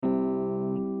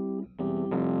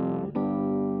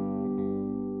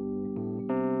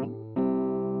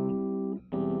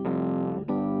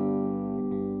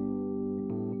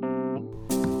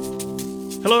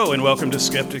Hello and welcome to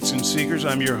Skeptics and Seekers.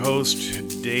 I'm your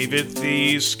host, David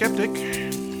the Skeptic.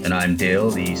 And I'm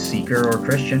Dale the Seeker or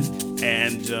Christian.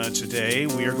 And today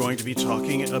we are going to be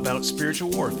talking about spiritual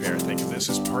warfare. Think of this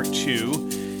as part two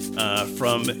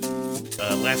from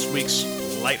last week's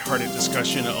lighthearted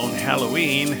discussion on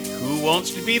Halloween. Who wants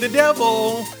to be the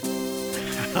devil?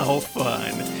 How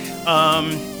fun.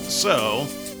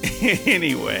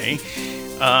 Anyway,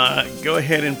 go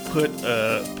ahead and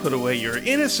put away your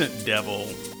innocent devil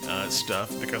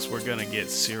stuff, because we're going to get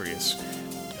serious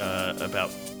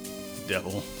about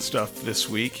devil stuff this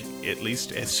week, at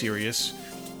least as serious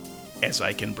as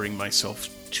I can bring myself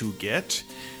to get.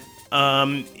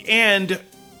 And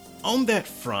on that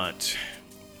front,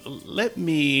 let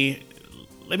me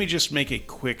just make a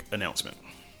quick announcement.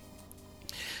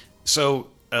 So,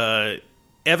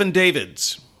 Evan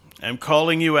Davids, I'm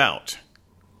calling you out.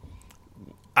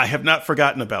 I have not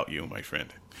forgotten about you, my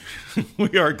friend.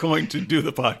 We are going to do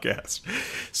the podcast.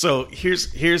 So here's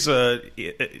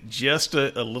just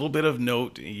a little bit of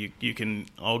note. You can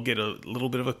all get a little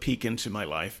bit of a peek into my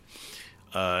life.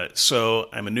 So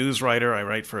I'm a news writer. I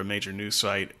write for a major news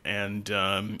site, and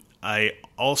I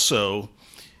also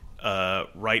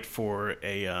write for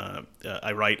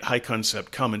I write high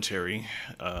concept commentary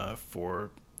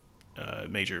for a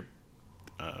major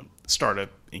startup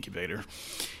incubator.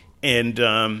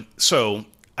 And so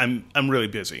I'm really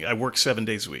busy. I work 7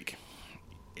 days a week,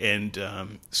 and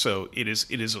so it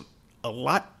is a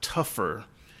lot tougher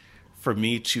for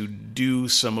me to do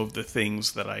some of the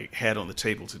things that I had on the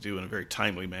table to do in a very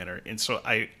timely manner. And so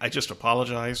I just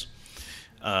apologize.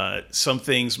 Some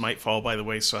things might fall by the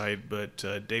wayside, but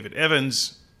Evan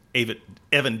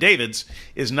Davids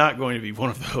is not going to be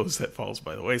one of those that falls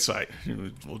by the wayside.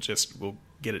 We'll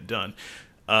get it done.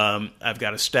 I've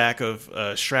got a stack of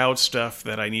Shroud stuff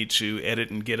that I need to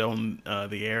edit and get on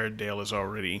the air. Dale is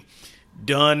already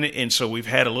done, and so we've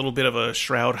had a little bit of a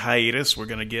Shroud hiatus. We're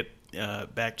going to get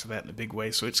back to that in a big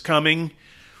way, so it's coming.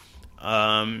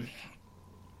 And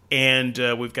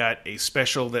we've got a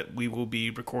special that we will be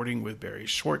recording with Barry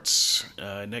Schwartz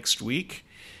next week.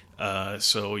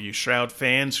 So you Shroud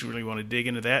fans who really want to dig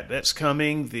into that, that's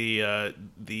coming. The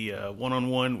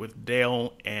one-on-one with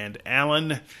Dale and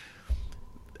Alan,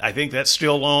 I think that's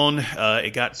still on.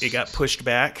 It got pushed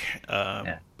back,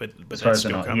 yeah. but that's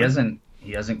still coming.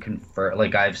 He hasn't confirmed.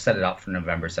 Like, I've set it up for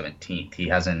November 17th. He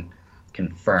hasn't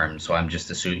confirmed, so I'm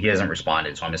just assuming he hasn't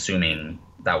responded. So I'm assuming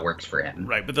that works for him.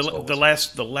 Right, but the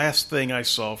last thing I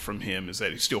saw from him is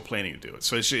that he's still planning to do it.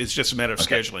 So it's just a matter of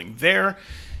scheduling there.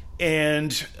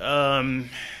 And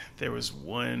there was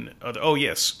one other. Oh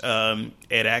yes, Ed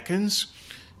Atkins,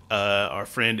 our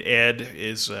friend Ed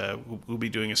is. We'll be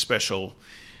doing a special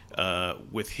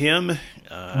with him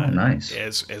nice.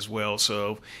 as well.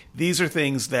 So these are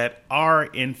things that are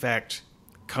in fact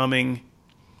coming.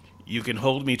 You can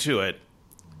hold me to it,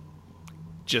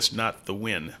 just not the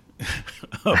win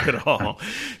of it all.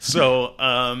 So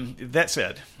that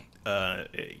said,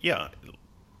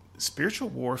 spiritual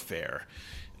warfare.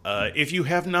 If you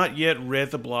have not yet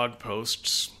read the blog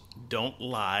posts, don't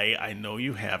lie. I know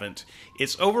you haven't.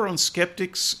 It's over on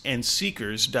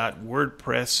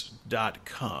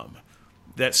skepticsandseekers.wordpress.com.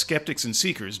 That's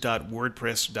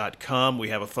skepticsandseekers.wordpress.com. We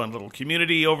have a fun little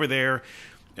community over there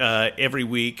every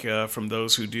week from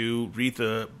those who do read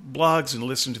the blogs and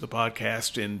listen to the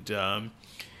podcast. And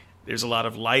there's a lot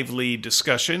of lively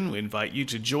discussion. We invite you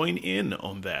to join in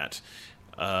on that.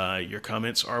 Your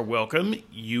comments are welcome.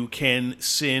 You can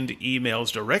send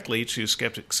emails directly to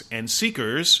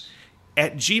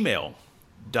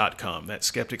skepticsandseekers@gmail.com.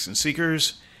 That's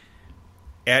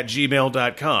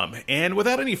skepticsandseekers@gmail.com. And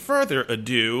without any further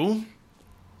ado,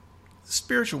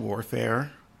 spiritual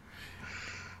warfare.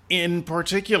 In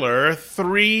particular,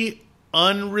 3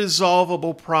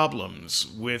 unresolvable problems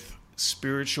with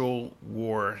spiritual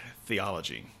war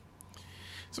theology.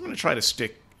 So I'm going to try to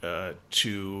stick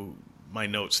to my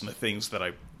notes and the things that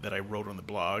I wrote on the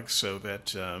blog, so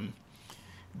that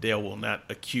Dale will not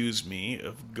accuse me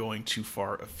of going too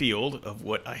far afield of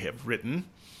what I have written.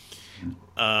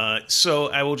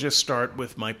 So I will just start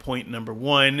with my point number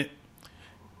 1.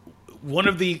 One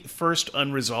of the first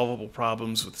unresolvable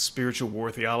problems with spiritual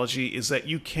war theology is that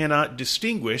you cannot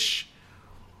distinguish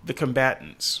the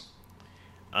combatants.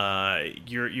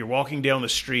 You're walking down the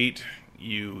street,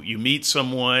 you meet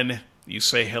someone, you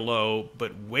say hello,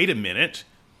 but wait a minute,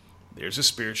 there's a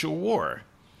spiritual war.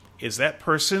 Is that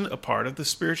person a part of the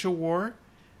spiritual war?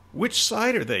 Which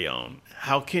side are they on?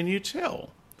 How can you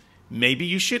tell? Maybe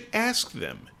you should ask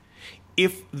them.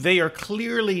 If they are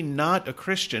clearly not a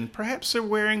Christian, perhaps they're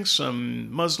wearing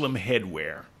some Muslim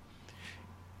headwear.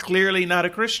 clearly not a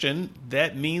Christian,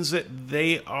 that means that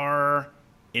they are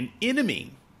an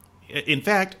enemy. In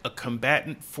fact, a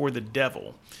combatant for the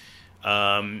devil.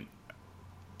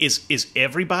 Is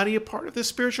everybody a part of this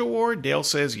spiritual war? Dale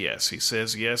says yes. He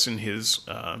says yes in his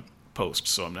post,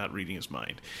 so I'm not reading his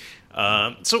mind.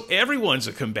 So everyone's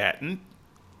a combatant,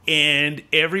 and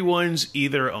everyone's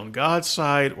either on God's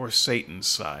side or Satan's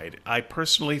side. I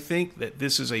personally think that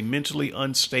this is a mentally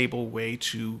unstable way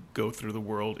to go through the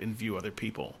world and view other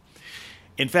people.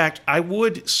 In fact, I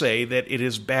would say that it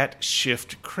is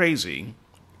batshit crazy,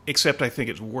 except I think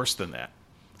it's worse than that.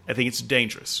 I think it's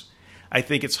dangerous. I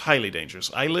think it's highly dangerous.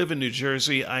 I live in New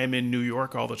Jersey. I am in New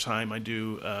York all the time. I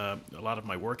do a lot of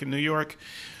my work in New York.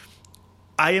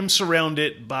 I am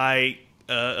surrounded by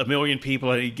a million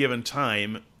people at any given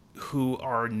time who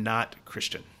are not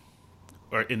Christian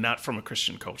or not from a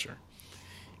Christian culture.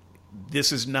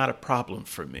 This is not a problem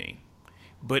for me.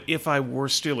 But if I were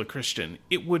still a Christian,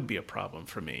 it would be a problem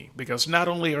for me, because not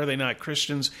only are they not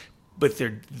Christians, but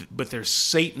they're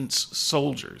Satan's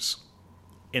soldiers.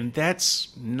 And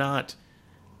that's not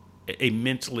a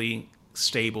mentally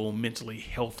stable, mentally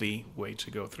healthy way to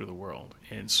go through the world.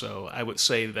 And so I would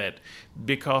say that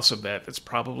because of that, that's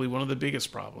probably one of the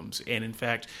biggest problems. And in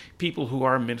fact, people who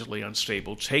are mentally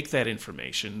unstable take that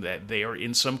information that they are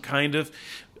in some kind of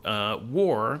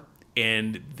war,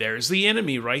 and there's the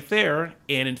enemy right there.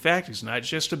 And in fact, he's not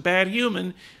just a bad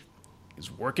human, he's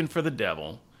working for the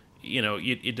devil. You know,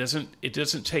 it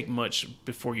doesn't take much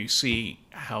before you see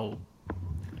how,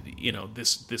 you know,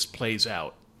 this plays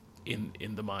out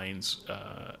in the minds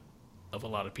of a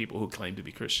lot of people who claim to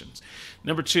be Christians.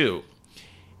 Number two,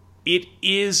 it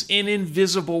is an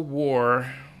invisible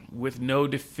war with no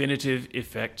definitive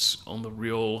effects on the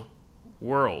real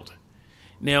world.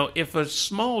 Now, if a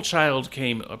small child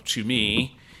came up to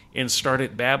me and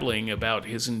started babbling about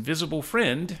his invisible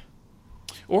friend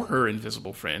or her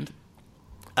invisible friend,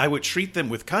 I would treat them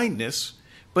with kindness,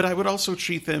 but I would also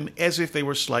treat them as if they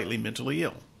were slightly mentally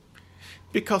ill.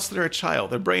 Because they're a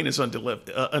child, their brain is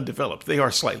undeveloped. They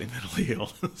are slightly mentally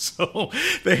ill, so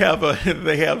they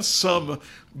have some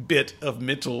bit of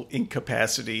mental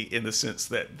incapacity in the sense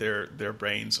that their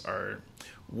brains are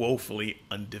woefully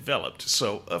undeveloped.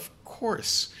 So of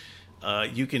course,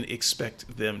 you can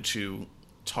expect them to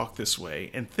talk this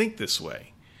way and think this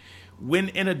way. When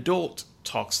an adult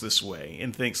talks this way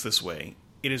and thinks this way,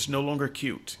 it is no longer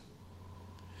cute.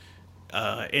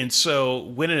 And so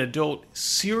when an adult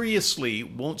seriously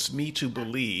wants me to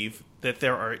believe that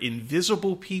there are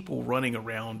invisible people running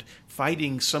around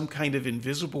fighting some kind of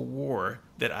invisible war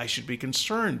that I should be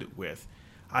concerned with,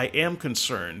 I am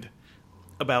concerned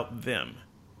about them,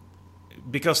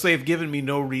 because they have given me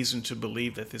no reason to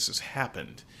believe that this has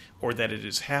happened or that it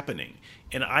is happening.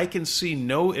 And I can see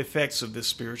no effects of this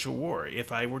spiritual war.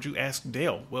 If I were to ask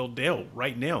Dale, well, Dale,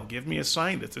 right now, give me a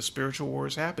sign that this spiritual war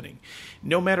is happening.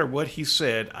 No matter what he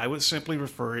said, I would simply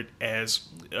refer it as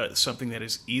something that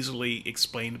is easily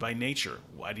explained by nature.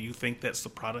 Why do you think that's the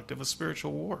product of a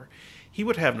spiritual war? He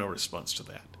would have no response to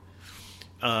that.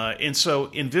 And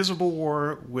so invisible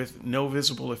war with no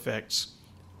visible effects,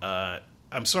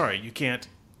 I'm sorry, you can't,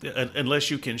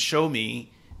 unless you can show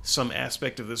me some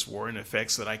aspect of this war and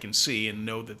effects that I can see and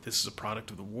know that this is a product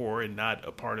of the war and not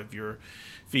a part of your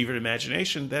fevered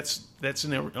imagination, that's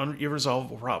an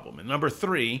irresolvable problem. And number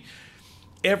three,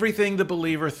 everything the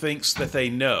believer thinks that they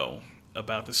know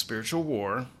about the spiritual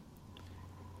war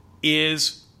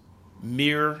is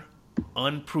mere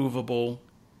unprovable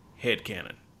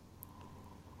headcanon.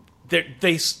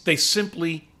 They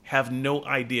simply have no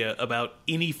idea about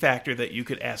any factor that you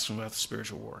could ask them about the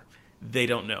spiritual war. They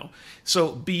don't know.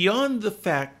 So beyond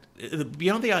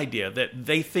the idea that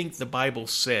they think the Bible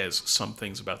says some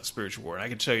things about the spiritual war, and I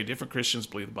can tell you different Christians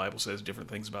believe the Bible says different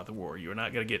things about the war. You're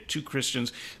not going to get two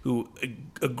Christians who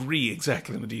agree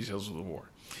exactly on the details of the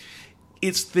war.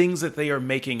 It's things that they are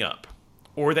making up,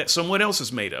 or that someone else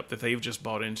has made up that they've just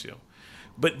bought into.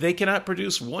 But they cannot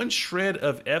produce one shred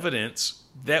of evidence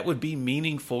that would be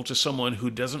meaningful to someone who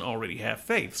doesn't already have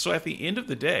faith. So at the end of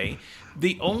the day,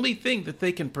 the only thing that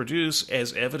they can produce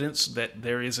as evidence that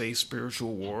there is a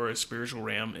spiritual war, a spiritual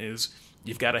realm, is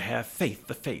you've got to have faith,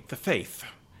 the faith, the faith.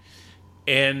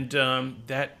 And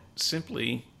that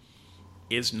simply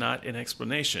is not an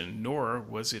explanation, nor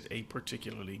was it a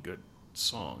particularly good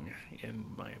song, in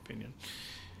my opinion.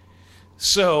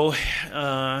 So,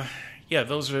 yeah,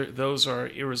 those are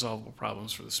irresolvable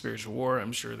problems for the spiritual war.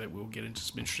 I'm sure that we'll get into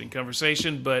some interesting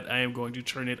conversation, but I am going to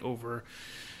turn it over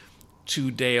to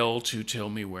Dale to tell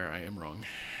me where I am wrong.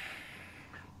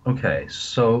 Okay,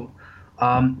 so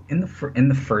in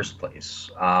the first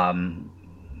place,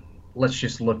 let's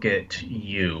just look at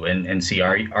you and see,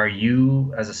 are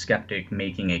you as a skeptic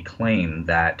making a claim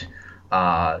that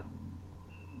uh,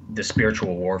 the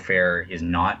spiritual warfare is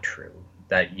not true,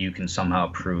 that you can somehow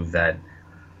prove that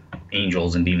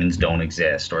angels and demons don't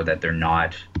exist, or that they're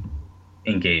not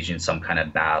engaged in some kind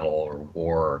of battle or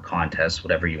war or contest,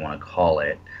 whatever you want to call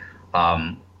it?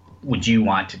 um, would you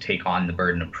want to take on the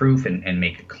burden of proof and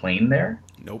make a claim there?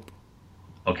 Nope.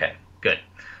 Okay, good.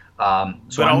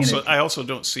 So But I'm also, gonna. I also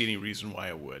don't see any reason why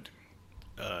I would.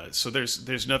 So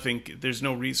there's nothing, there's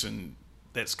no reason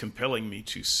that's compelling me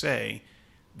to say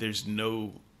there's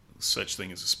no such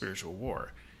thing as a spiritual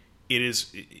war. It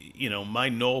is, my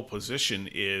null position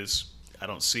is I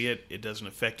don't see it. It doesn't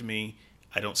affect me.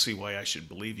 I don't see why I should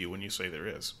believe you when you say there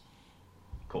is.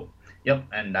 Cool. Yep,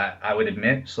 and that I would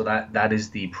admit, so that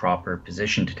is the proper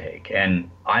position to take.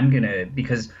 And I'm gonna,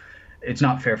 because it's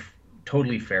not fair,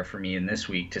 totally fair for me in this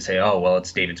week to say, oh well,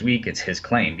 it's David's week, it's his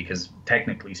claim, because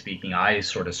technically speaking, I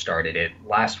sort of started it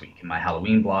last week in my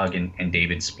Halloween blog, and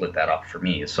David split that up for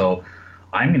me. So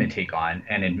I'm gonna take on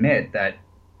and admit that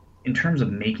in terms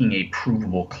of making a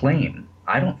provable claim,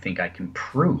 I don't think I can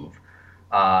prove,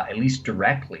 at least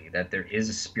directly, that there is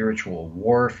a spiritual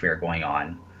warfare going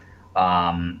on,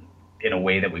 um, in a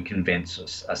way that would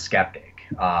convince a skeptic.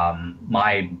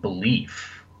 My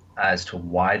belief as to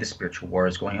why the spiritual war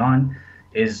is going on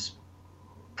is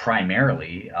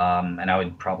primarily, and I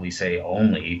would probably say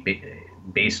only,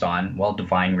 based on, well,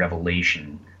 divine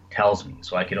revelation tells me.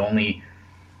 So I could only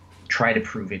try to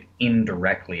prove it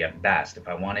indirectly at best. If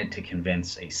I wanted to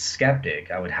convince a skeptic,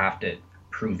 I would have to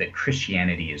prove that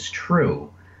Christianity is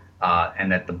true,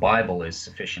 and that the Bible is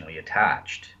sufficiently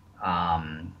attached,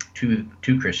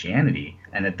 to Christianity,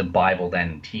 and that the Bible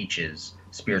then teaches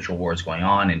spiritual wars going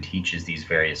on and teaches these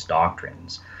various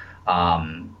doctrines.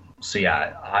 So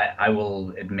yeah, I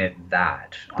will admit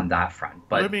that on that front.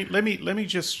 Well, But let me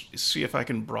just see if I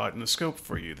can broaden the scope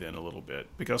for you then a little bit,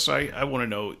 because I want to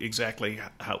know exactly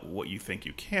what you think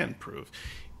you can prove.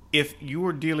 If you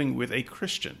were dealing with a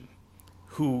Christian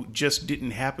who just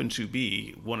didn't happen to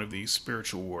be one of these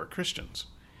spiritual war Christians,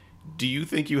 do you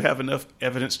think you have enough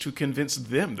evidence to convince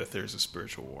them that there's a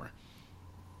spiritual war?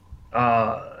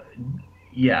 uh,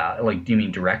 yeah, like, do you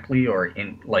mean directly or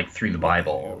in, like, through the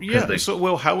Bible? Because Yeah, so,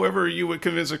 well, however you would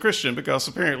convince a Christian, because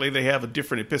apparently they have a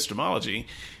different epistemology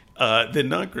than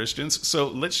non Christians. So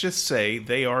let's just say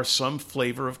they are some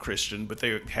flavor of Christian, but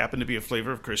they happen to be a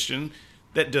flavor of Christian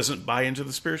that doesn't buy into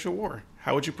the spiritual war.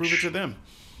 How would you prove it to them?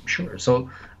 Sure. So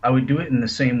I would do it in the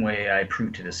same way I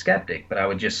prove to the skeptic, but I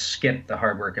would just skip the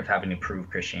hard work of having to prove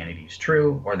Christianity is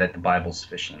true or that the Bible's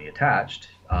sufficiently attached,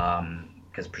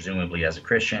 because presumably as a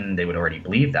Christian, they would already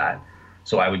believe that.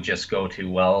 So I would just go to,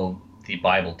 well, the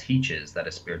Bible teaches that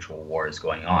a spiritual war is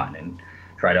going on, and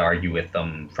try to argue with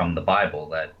them from the Bible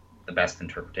that the best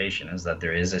interpretation is that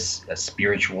there is a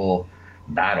spiritual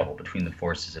battle between the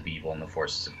forces of evil and the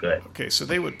forces of good. Okay, so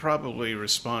they would probably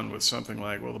respond with something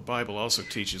like, well, the Bible also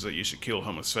teaches that you should kill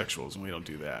homosexuals, and we don't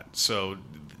do that. So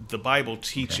the Bible Okay.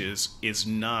 teaches is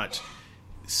not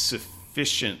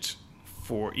sufficient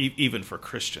for even for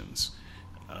Christians.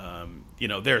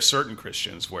 There are certain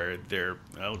Christians where they're,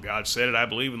 well, God said it, I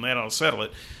believe in that, I'll settle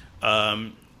it.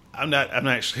 I'm not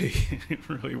actually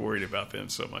really worried about them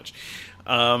so much.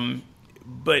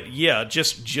 But yeah,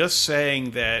 just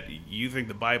saying that you think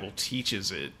the Bible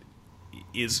teaches it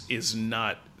is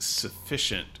not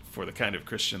sufficient for the kind of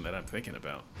Christian that I'm thinking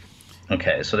about.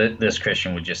 Okay, so this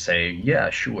Christian would just say, yeah,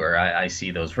 sure, I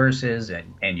see those verses,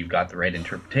 and you've got the right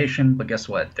interpretation, but guess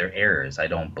what? They're errors. I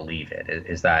don't believe it.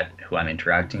 Is that who I'm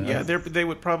interacting Yeah, with? they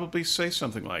would probably say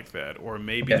something like that, or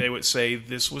maybe Okay. they would say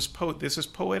this is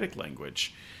poetic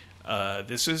language.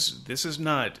 This is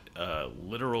not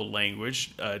literal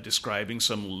language describing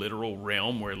some literal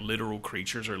realm where literal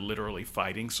creatures are literally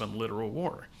fighting some literal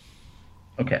war.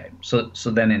 Okay, so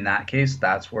then in that case,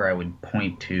 that's where I would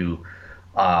point to,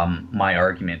 my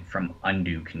argument from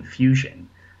undue confusion.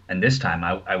 And this time,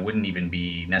 I wouldn't even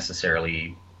be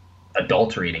necessarily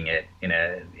adulterating it in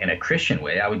a Christian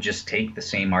way. I would just take the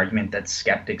same argument that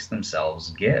skeptics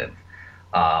themselves give,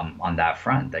 on that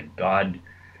front, that God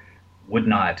would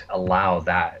not allow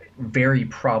that, very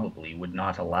probably would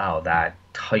not allow that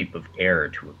type of error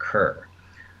to occur,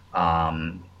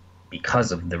 um,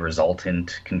 because of the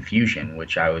resultant confusion,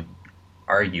 which I would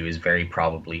argue is very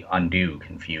probably undue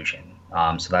confusion.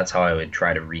 So that's how I would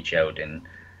try to reach out and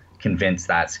convince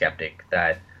that skeptic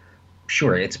that,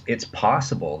 sure, it's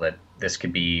possible that this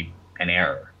could be an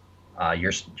error.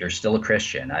 You're still a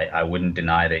Christian. I wouldn't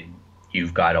deny that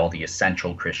you've got all the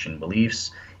essential Christian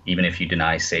beliefs, even if you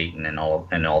deny Satan and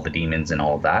all the demons and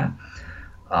all of that.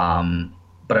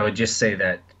 But I would just say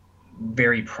that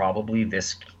very probably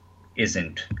this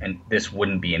isn't, and this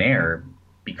wouldn't be an error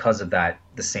because of that.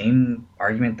 The same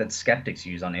argument that skeptics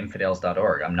use on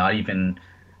infidels.org. I'm not even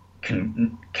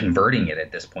converting it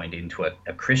at this point into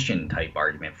a Christian type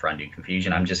argument for undue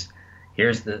confusion. I'm just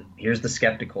here's the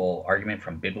skeptical argument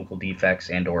from biblical defects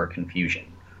and or confusion.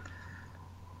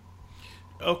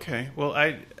 Okay.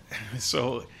 Well,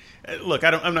 so look,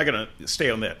 I'm not going to stay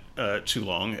on that too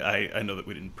long. I know that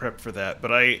we didn't prep for that,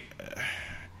 but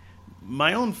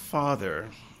my own father,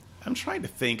 I'm trying to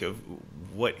think of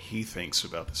what he thinks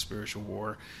about the spiritual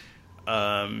war.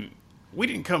 We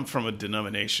didn't come from a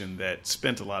denomination that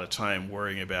spent a lot of time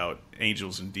worrying about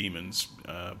angels and demons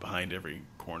behind every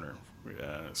corner.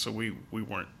 So we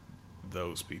weren't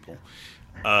those people.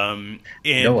 And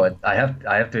You know what? I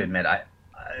have to admit,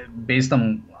 based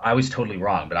on I was totally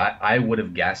wrong, but I would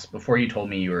have guessed before you told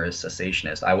me you were a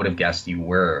cessationist. I would have guessed you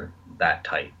were that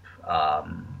type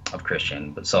of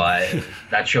Christian. But so I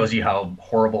that shows you how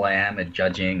horrible I am at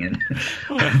judging and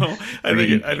well,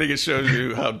 reading. I think it shows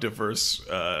you how diverse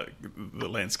the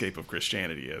landscape of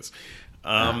Christianity is.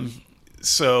 Um,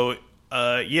 so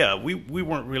yeah, we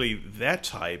weren't really that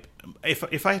type.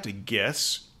 If I had to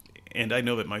guess, and I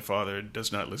know that my father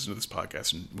does not listen to this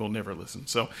podcast and will never listen.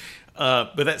 So,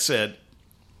 but that said,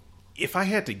 if I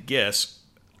had to guess,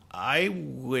 I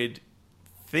would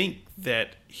think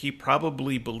that he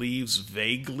probably believes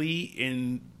vaguely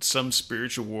in some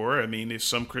spiritual war. I mean, if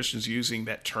some Christians using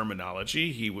that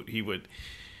terminology, he would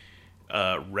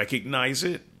recognize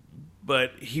it,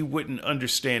 but he wouldn't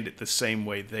understand it the same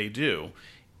way they do.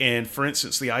 And for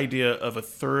instance, the idea of a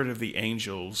third of the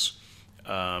angels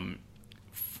um,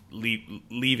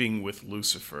 leaving with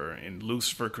Lucifer and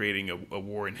Lucifer creating a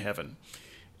war in heaven.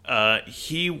 I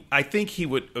think he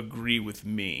would agree with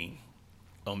me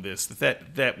on this,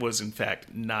 that was in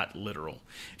fact not literal.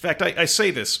 In fact, I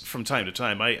say this from time to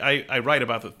time. I write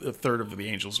about the third of the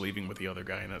angels leaving with the other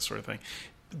guy and that sort of thing,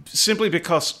 simply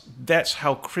because that's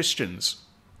how Christians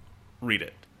read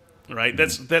it, right?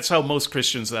 That's how most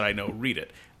Christians that I know read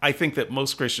it. I think that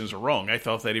most Christians are wrong. I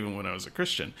thought that even when I was a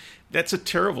Christian. That's a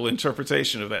terrible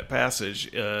interpretation of that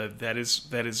passage. That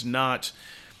is not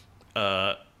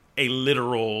a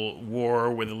literal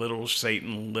war with a literal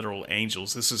Satan, literal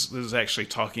angels. This is actually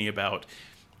talking about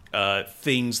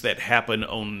things that happen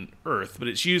on Earth, but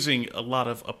it's using a lot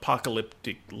of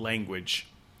apocalyptic language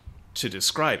to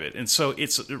describe it. And so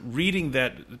it's reading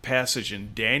that passage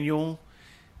in Daniel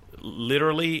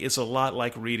literally is a lot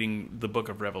like reading the book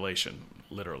of Revelation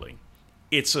literally.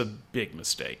 It's a big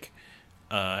mistake.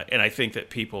 And I think that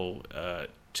people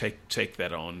take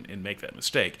that on and make that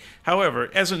mistake.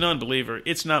 However, as a non-believer,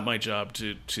 it's not my job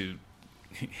to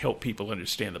help people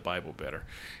understand the Bible better.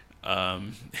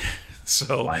 Um,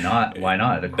 so Why not? Why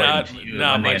not? According to you,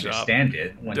 not when they my job. understand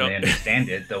it,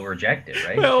 Don't. they'll reject it,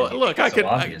 right? Well, Because you look, make it so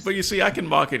obvious. but you see, I can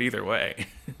mock it either way.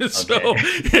 So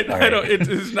Okay. All I don't. right. It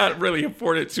is not really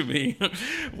important to me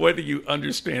whether you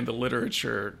understand the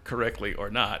literature correctly or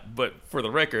not. But for the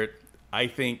record, I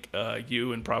think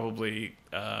you and probably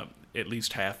at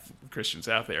least half Christians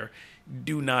out there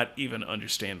do not even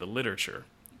understand the literature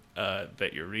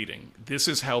that you're reading. This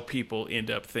is how people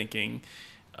end up thinking.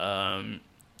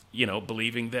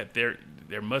 Believing that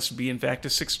there must be in fact a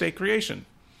six-day creation.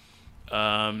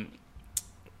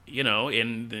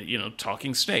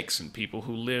 Talking snakes and people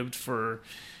who lived for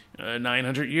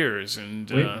 900 years. And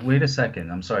Wait a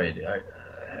second. I'm sorry.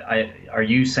 Are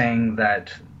you saying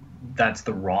that that's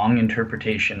the wrong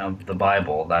interpretation of the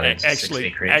Bible? That it's a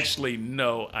 6-day creation? actually,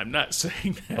 no, I'm not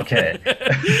saying that. Okay.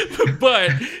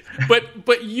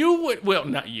 but you would. Well,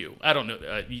 not you. I don't know.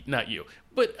 Not you.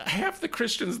 But half the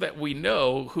Christians that we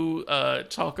know who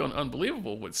talk on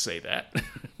Unbelievable would say that.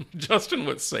 Justin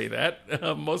would say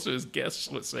that. Most of his guests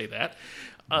would say that.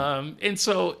 And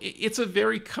so it's a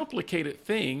very complicated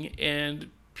thing, and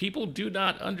people do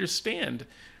not understand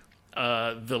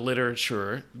the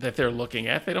literature that they're looking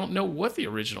at. They don't know what the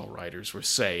original writers were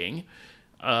saying.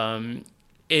 And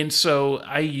so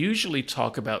I usually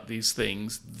talk about these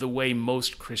things the way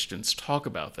most Christians talk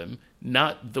about them,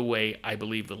 not the way I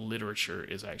believe the literature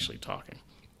is actually talking.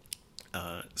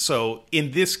 So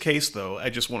in this case, though, I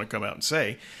just want to come out and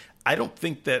say, I don't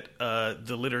think that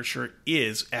the literature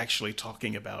is actually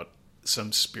talking about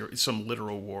some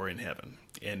literal war in heaven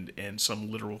and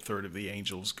some literal third of the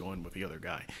angels going with the other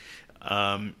guy.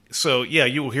 So yeah,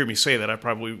 you will hear me say that. I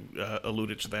probably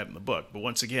alluded to that in the book. But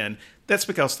once again, that's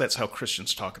because that's how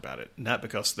Christians talk about it, not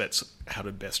because that's how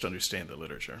to best understand the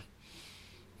literature.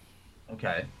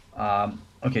 Okay.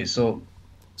 Okay. So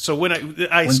So when one thing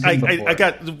I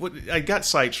before. got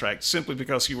sidetracked simply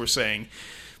because you were saying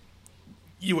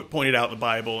you would point it out in the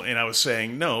Bible, and I was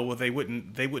saying, no, well, they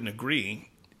wouldn't agree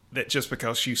that just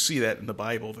because you see that in the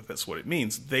Bible that that's what it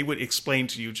means. They would explain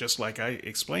to you, just like I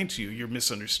explained to you, you're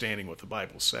misunderstanding what the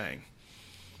Bible's saying.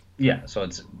 Yeah, so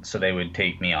they would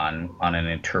take me on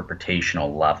an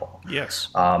interpretational level. Yes.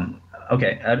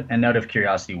 Okay, and out of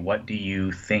curiosity, what do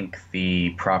you think the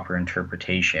proper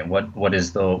interpretation? What are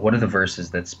the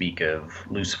verses that speak of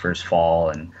Lucifer's fall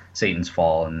and Satan's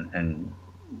fall and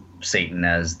Satan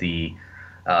as the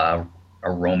a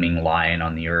roaming lion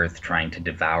on the earth trying to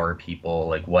devour people?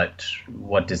 Like what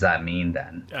does that mean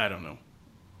then? I don't know.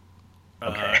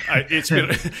 Okay.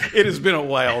 It has been a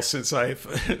while since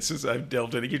I've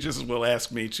delved in it. You just as well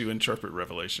ask me to interpret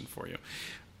Revelation for you.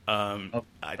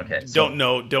 Okay, don't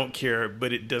know, don't care,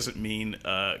 but it doesn't mean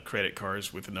credit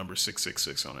cards with the number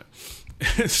 666 on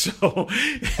it. So,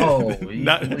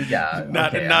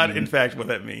 not in fact what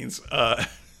that means.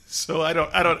 So I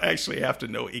don't actually have to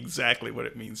know exactly what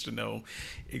it means to know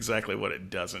exactly what it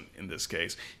doesn't in this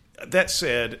case. That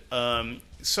said,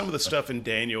 some of the stuff in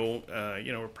Daniel,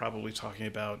 we're probably talking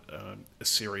about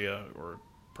Assyria or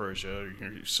Persia,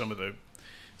 some of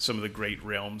the great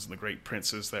realms and the great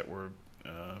princes that were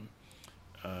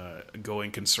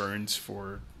going concerns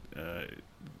for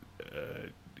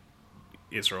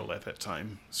Israel at that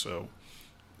time. So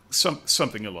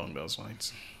something along those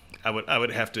lines. I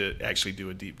would have to actually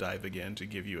do a deep dive again to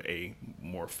give you a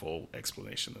more full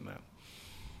explanation than that.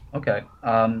 Okay.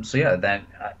 So yeah, then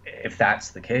if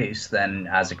that's the case, then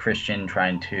as a Christian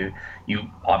you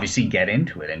obviously get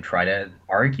into it and try to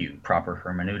argue proper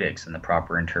hermeneutics and the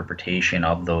proper interpretation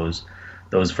of those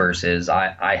verses.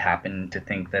 I happen to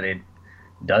think that it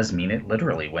does mean it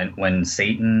literally. When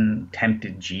Satan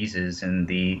tempted Jesus in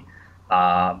the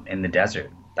desert,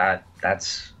 that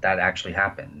actually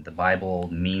happened. The Bible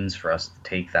means for us to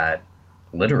take that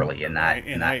literally in that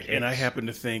case. And I happen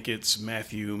to think it's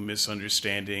Matthew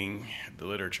misunderstanding the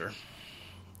literature,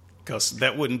 because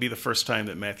that wouldn't be the first time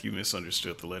that Matthew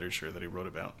misunderstood the literature that he wrote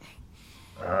about.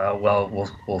 Well,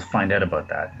 we'll find out about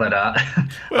that. But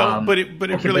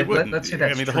it really wouldn't. Let's say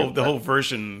that's true, the whole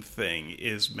version thing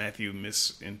is Matthew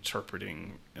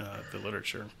misinterpreting the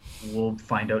literature. We'll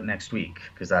find out next week,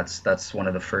 because that's one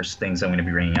of the first things I'm going to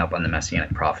be bringing up on the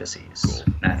Messianic prophecies.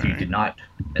 Cool. Matthew did not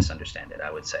misunderstand it,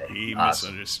 I would say. He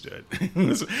misunderstood.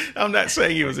 I'm not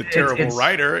saying he was a terrible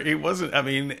writer. He wasn't. I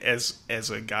mean, as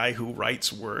a guy who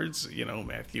writes words,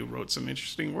 Matthew wrote some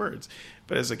interesting words.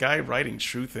 But as a guy writing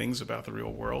true things about the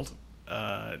real world,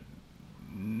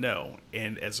 no.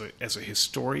 And as a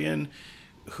historian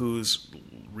who's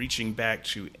reaching back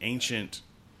to ancient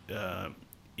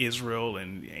Israel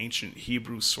and ancient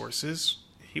Hebrew sources,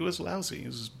 he was lousy. He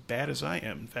was as bad as I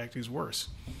am. In fact, he's worse.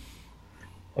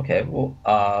 Okay, well,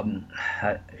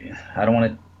 I don't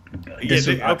want to.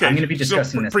 Okay, I'm going to be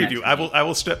discussing this preview. Next week.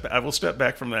 I will step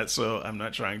back from that. So I'm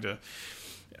not trying to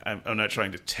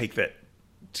take that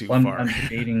too far. I'm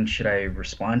debating, should I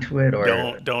respond to it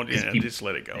or don't just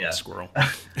let it go, squirrel.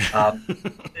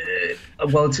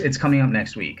 Well, it's coming up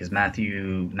next week, because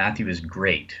Matthew is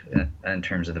great in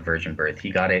terms of the virgin birth.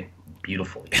 He got it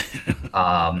beautifully.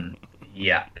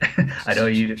 Yeah, I know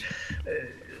you.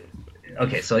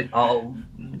 Okay, so I'll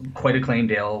quite a claim,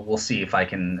 Dale. We'll see if I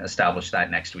can establish that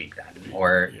next week then,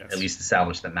 or at least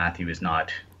establish that Matthew is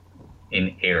not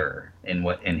in error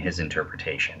in his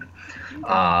interpretation.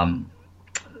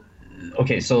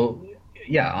 Okay, so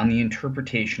yeah, on the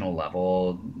interpretational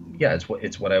level, yeah, it's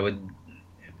what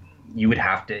you would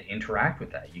have to interact with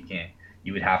that.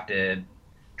 You would have to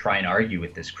try and argue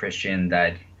with this Christian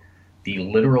that the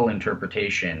literal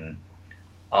interpretation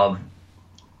of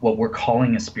what we're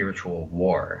calling a spiritual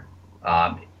war.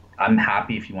 I'm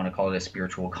happy if you want to call it a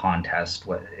spiritual contest.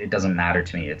 It doesn't matter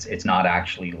to me. It's not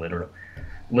actually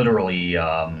literally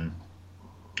a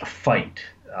fight.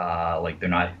 Like they're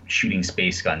not shooting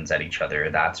space guns at each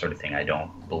other, that sort of thing. I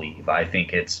don't believe. I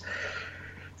think it's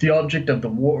the object of the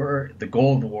war. The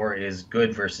goal of the war is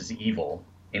good versus evil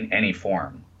in any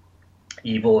form.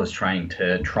 Evil is trying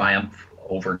to triumph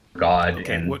over God.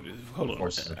 Okay, and hold on.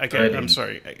 Okay, I'm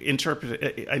sorry.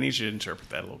 I need you to interpret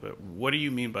that a little bit. What do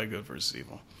you mean by good versus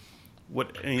evil?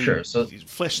 Sure. So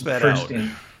flesh that out.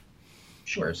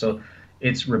 Sure. So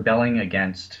it's rebelling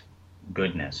against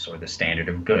goodness, or the standard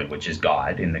of good, which is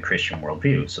God in the Christian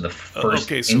worldview. So the first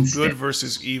good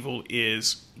versus evil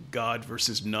is God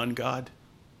versus non-God?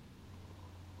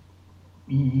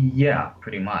 Yeah,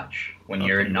 pretty much. When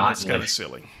you're not... That's kind of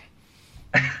silly.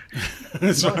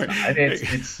 Sorry.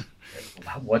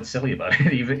 What's silly about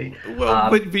it? Even Well,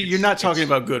 but you're not talking it's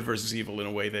about good versus evil in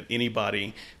a way that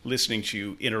anybody listening to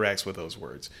you interacts with those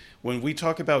words. When we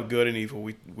talk about good and evil,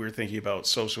 we're thinking about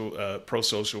social,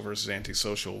 pro-social versus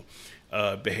antisocial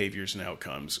behaviors and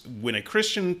outcomes. When a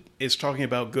Christian is talking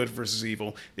about good versus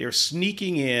evil, they are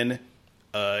sneaking in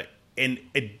uh,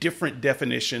 a different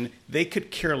definition. They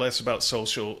could care less about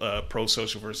social,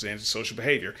 pro-social versus antisocial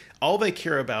behavior. All they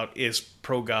care about is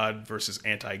pro-God versus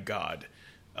anti-God.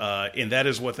 And that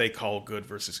is what they call good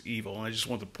versus evil. And I just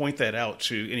want to point that out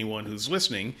to anyone who's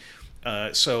listening.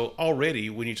 So already,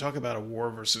 when you talk about a war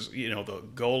versus, the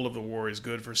goal of the war is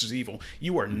good versus evil,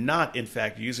 you are not, in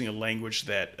fact, using a language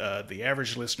that the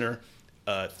average listener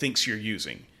thinks you're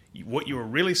using. What you are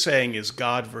really saying is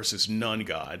God versus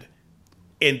non-God,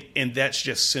 and that's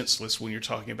just senseless when you're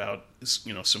talking about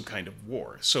some kind of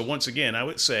war. So once again, I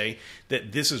would say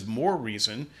that this is more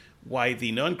reason why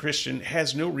the non-Christian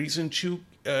has no reason to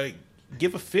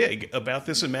give a fig about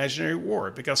this imaginary war,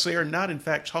 because they are not, in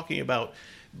fact, talking about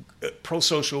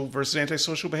pro-social versus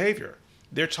antisocial behavior.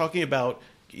 They're talking about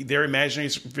their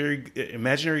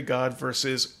imaginary God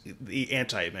versus the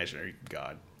anti-imaginary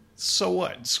God. So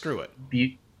what? Screw it.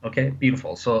 Okay,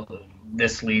 beautiful. So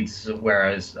this leads where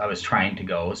I was trying to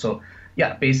go. So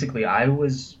yeah, basically,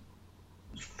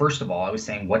 first of all, I was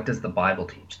saying, what does the Bible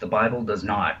teach? The Bible does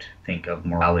not think of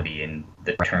morality in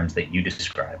the terms that you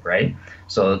describe, right?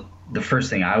 So the first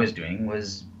thing I was doing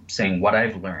was saying what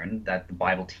I've learned that the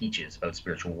Bible teaches about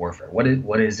spiritual warfare. What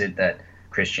is it that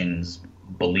Christians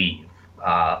believe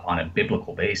on a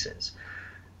biblical basis?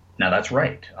 Now, that's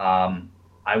right.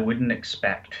 I wouldn't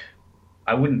expect,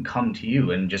 I wouldn't come to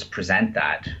you and just present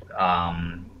that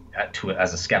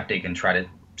as a skeptic and try to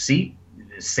see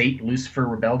Lucifer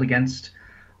rebelled against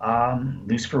God.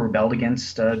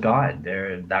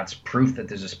 That's proof that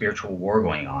there's a spiritual war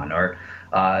going on. Or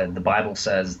the Bible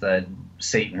says that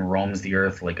Satan roams the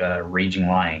earth like a raging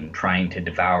lion, trying to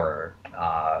devour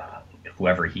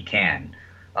whoever he can.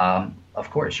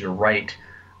 Of course, you're right.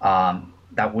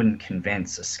 That wouldn't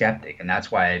convince a skeptic, and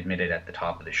that's why I admitted at the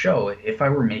top of the show, if I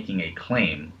were making a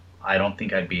claim, I don't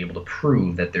think I'd be able to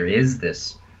prove that there is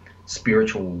this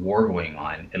spiritual war going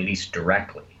on, at least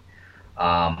directly.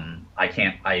 To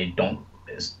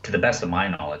the best of my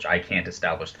knowledge, I can't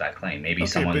establish that claim. Maybe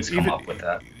someone's come up with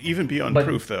that. Even beyond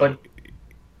proof, though.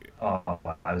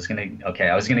 I was gonna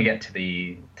get to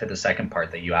the second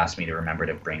part that you asked me to remember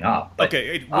to bring up. But,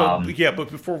 okay, well, yeah, but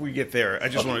before we get there, I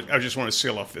just want to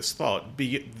seal off this thought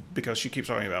because she keeps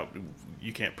talking about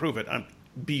you can't prove it. I'm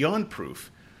beyond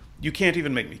proof. You can't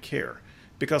even make me care,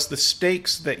 because the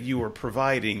stakes that you are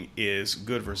providing is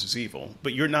good versus evil,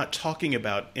 but you're not talking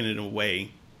about it in a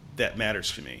way that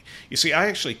matters to me. You see, I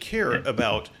actually care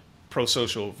about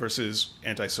pro-social versus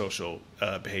antisocial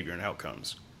behavior and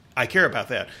outcomes. I care about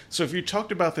that. So if you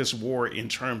talked about this war in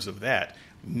terms of that,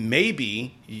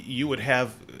 maybe you would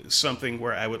have something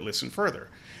where I would listen further.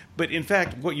 But in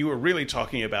fact, what you were really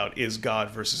talking about is God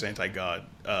versus anti-God,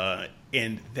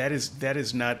 and that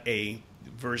is not a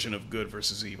version of good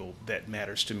versus evil that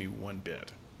matters to me one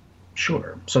bit.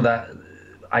 Sure. So that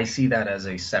I see that as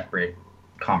a separate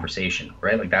conversation,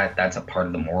 right? Like that's a part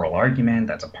of the moral argument.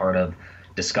 That's a part of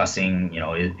discussing,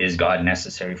 is God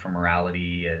necessary for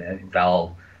morality?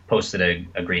 Val posted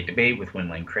a great debate with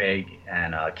Winland Craig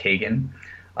and Kagan.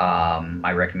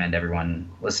 I recommend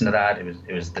everyone listen to that.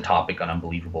 It was the topic on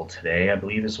Unbelievable Today, I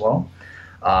believe, as well.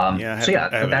 I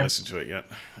haven't listened to it yet.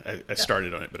 I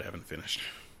started on it, but I haven't finished.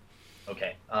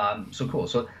 Okay. So cool.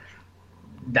 So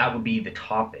that would be the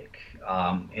topic.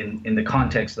 In the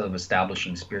context of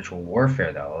establishing spiritual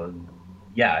warfare, though,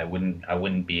 yeah, I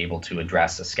wouldn't be able to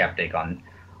address a skeptic on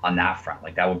that front.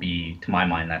 Like, that would be, to my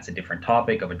mind, that's a different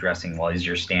topic of addressing, well, is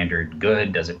your standard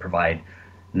good? Does it provide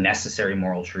necessary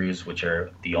moral truths, which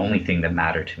are the only thing that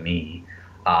matter to me?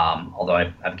 Although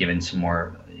I've given some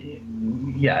more,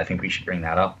 yeah, I think we should bring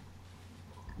that up.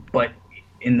 But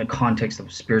in the context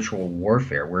of spiritual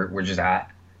warfare, we're just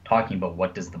talking about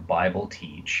what does the Bible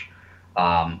teach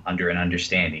under an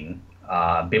understanding,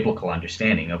 biblical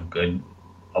understanding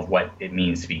of what it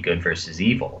means to be good versus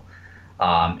evil.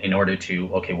 In order to,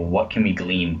 what can we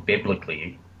glean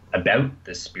biblically about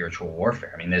this spiritual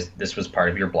warfare? I mean, this was part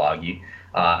of your blog.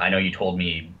 I know you told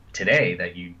me today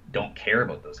that you don't care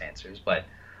about those answers, but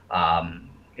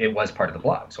it was part of the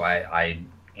blog, so I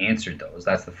answered those.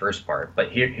 That's the first part.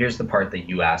 But here's the part that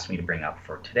you asked me to bring up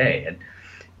for today. And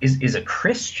is a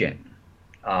Christian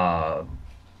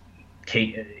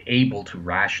able to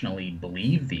rationally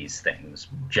believe these things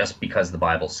just because the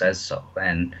Bible says so?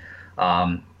 And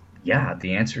yeah,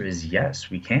 the answer is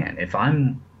yes, we can. If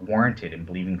I'm warranted in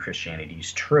believing Christianity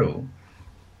is true,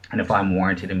 And if I'm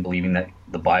warranted in believing that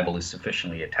the Bible is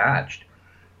sufficiently attached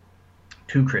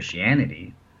to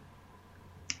Christianity,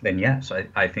 then yes,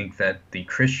 I think that the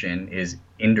Christian is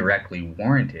indirectly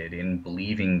warranted in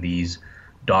believing these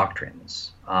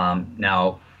doctrines.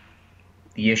 Now,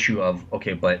 the issue of,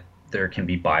 okay, but there can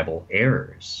be Bible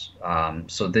errors.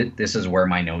 So this is where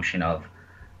my notion of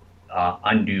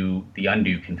the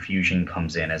undue confusion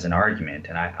comes in as an argument.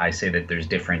 And I say that there's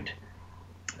different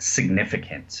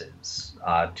significances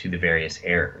to the various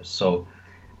errors. So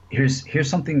here's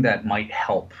something that might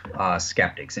help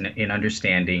skeptics in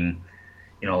understanding,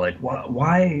 like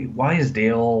why is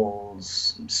Dale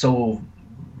so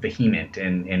vehement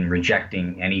in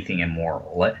rejecting anything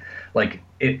immoral?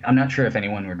 I'm not sure if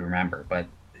anyone would remember, but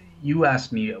you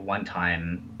asked me at one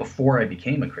time before I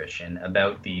became a Christian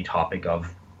about the topic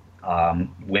of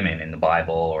women in the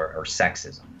Bible or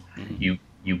sexism. Mm-hmm.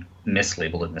 You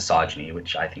mislabeled it misogyny,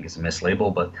 which I think is a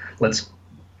mislabel, but let's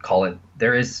call it,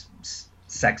 there is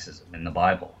sexism in the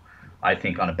Bible. I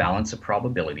think on a balance of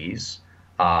probabilities,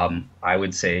 I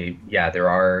would say, yeah, there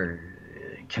are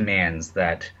commands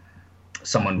that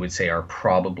someone would say are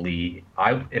probably,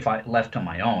 if I left on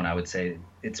my own, I would say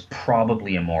it's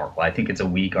probably immoral. I think it's a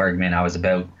weak argument. I was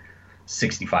about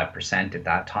 65% at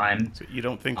that time. So you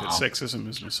don't think that sexism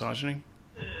is misogyny?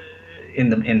 In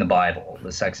the Bible, the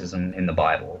sexism in the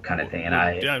Bible kind of thing. And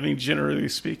I mean, generally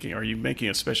speaking, are you making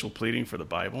a special pleading for the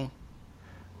Bible?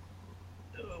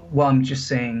 Well, I'm just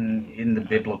saying in the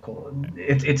biblical,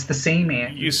 it's the same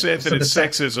answer. You said that it's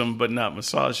sexism, but not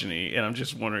misogyny, and I'm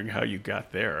just wondering how you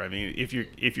got there. I mean, if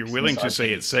you're willing to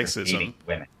say it's sexism,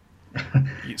 women.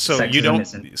 so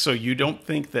Sexism you don't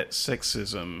think that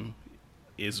sexism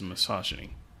is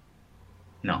misogyny?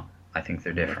 No, I think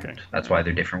they're different. Okay. That's why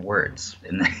they're different words.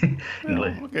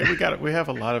 Okay, we have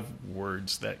a lot of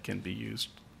words that can be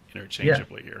used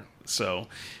interchangeably here. So,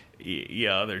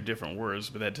 yeah, they're different words,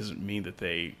 but that doesn't mean that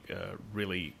they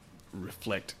really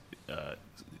reflect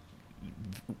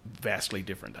vastly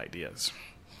different ideas.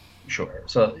 Sure.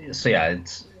 So yeah,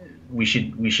 we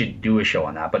should do a show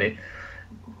on that. But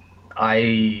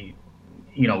we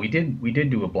did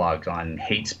do a blog on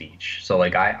hate speech. So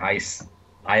like I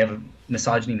have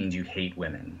misogyny means you hate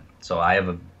women. So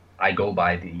I go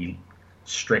by the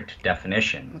strict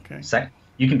definition. Okay.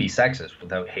 You can be sexist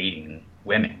without hating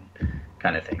women,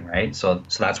 kind of thing, right? So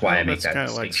that's why I make that distinction. That's kind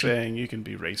of like saying you can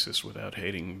be racist without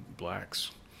hating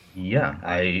blacks. Yeah,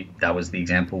 that was the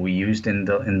example we used in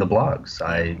the blogs.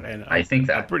 I think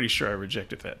that. I'm pretty sure I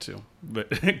rejected that too.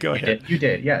 But go ahead. You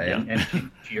did, yeah.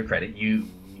 And to your credit,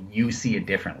 you see it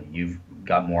differently. You've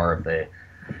got more of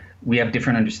we have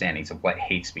different understandings of what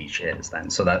hate speech is then.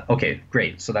 So okay,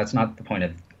 great. So that's not the point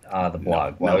of the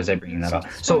blog. Why was I bringing that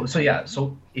up? So yeah.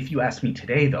 So if you ask me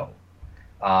today though,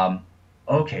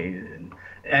 okay,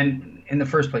 and in the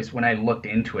first place, when I looked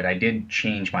into it, I did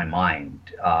change my mind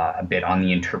a bit on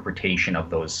the interpretation of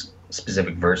those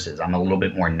specific verses. I'm a little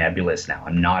bit more nebulous now.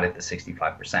 I'm not at the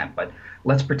 65%, but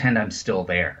let's pretend I'm still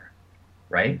there,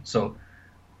 right? So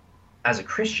as a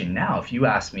Christian now, if you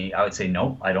ask me, I would say,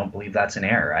 no, I don't believe that's an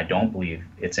error. I don't believe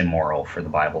it's immoral for the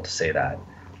Bible to say that.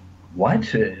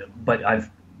 What? But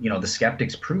the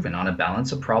skeptic's proven on a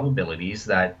balance of probabilities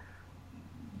that,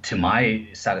 to my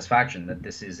satisfaction, that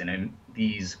this is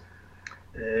these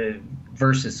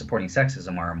verses supporting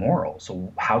sexism are immoral.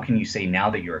 So how can you say now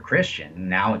that you're a Christian,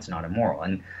 now it's not immoral?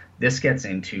 And this gets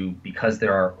into, because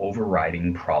there are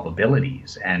overriding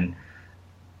probabilities. And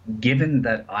given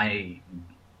that I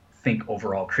think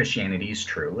overall Christianity is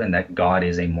true and that God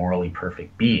is a morally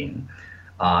perfect being,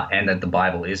 and that the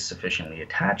Bible is sufficiently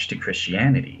attached to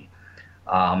Christianity,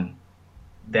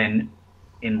 then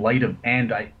in light of,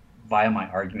 via my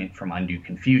argument from undue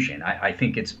confusion, I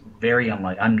think it's very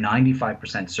unlikely. I'm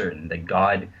 95% certain that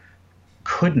God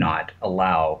could not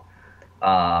allow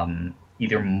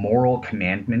either moral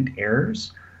commandment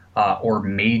errors or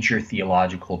major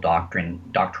theological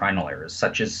doctrinal errors,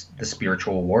 such as the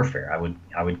spiritual warfare.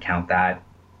 I would count that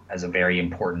as a very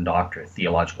important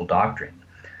theological doctrine,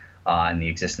 and the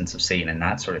existence of Satan and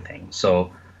that sort of thing.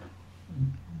 So,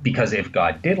 because if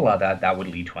God did allow that, that would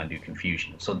lead to undue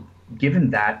confusion. So, given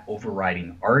that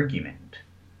overriding argument,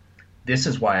 this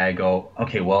is why I go,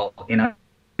 okay, well, in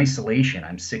isolation,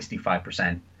 I'm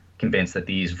 65% convinced that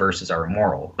these verses are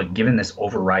immoral. But given this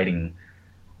overriding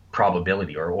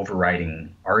probability or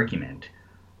overriding argument,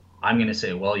 I'm going to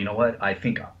say, well, you know what? I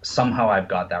think somehow I've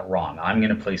got that wrong. I'm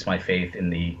going to place my faith in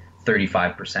the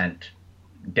 35%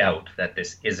 doubt that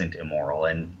this isn't immoral.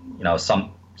 And,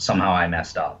 somehow I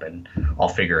messed up and I'll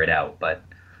figure it out. But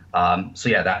so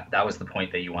yeah, that was the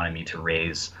point that you wanted me to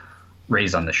raise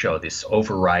raise on the show, this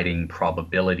overriding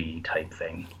probability type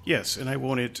thing. Yes, and I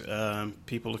wanted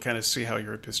people to kind of see how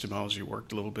your epistemology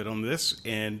worked a little bit on this,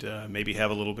 and maybe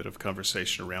have a little bit of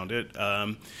conversation around it,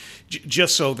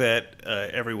 just so that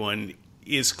everyone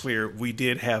is clear. We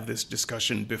did have this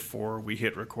discussion before we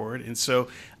hit record, and so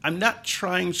I'm not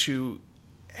trying to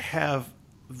have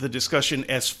the discussion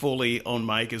as fully on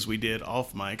mic as we did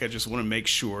off mic. I just want to make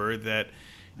sure that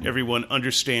everyone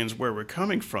understands where we're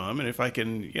coming from, and if I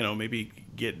can, maybe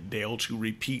get Dale to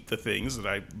repeat the things that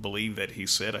I believe that he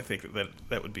said, I think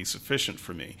that would be sufficient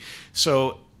for me.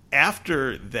 So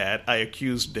after that, I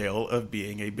accused Dale of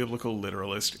being a biblical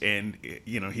literalist, and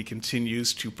he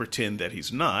continues to pretend that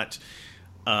he's not.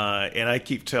 And I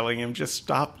keep telling him, just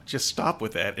stop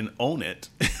with that and own it.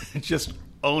 Just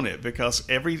own it, because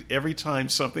every time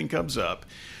something comes up,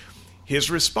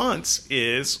 his response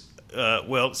is,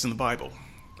 well, it's in the Bible.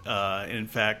 In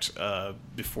fact,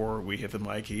 before we hit the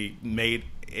mic, he made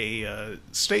a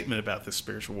statement about this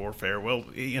spiritual warfare. Well,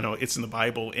 it's in the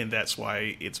Bible, and that's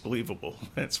why it's believable.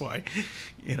 That's why,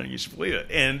 you should believe it.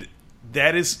 And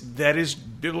that is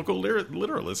biblical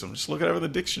literalism. Just look it over in the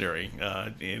dictionary.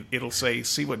 It'll say,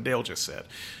 see what Dale just said.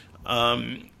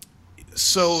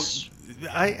 So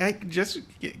I just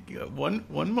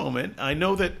one moment. I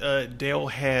know that Dale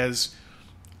has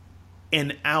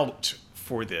an out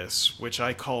for this, which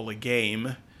I call a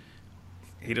game.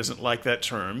 He doesn't like that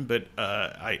term, but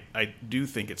I do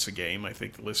think it's a game. I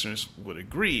think the listeners would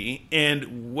agree.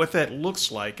 And what that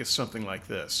looks like is something like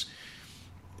this.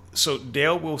 So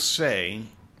Dale will say,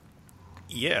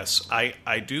 yes,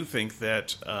 I do think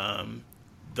that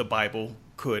the Bible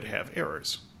could have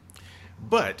errors.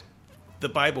 But the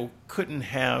Bible couldn't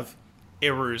have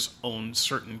errors on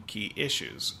certain key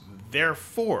issues.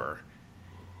 Therefore,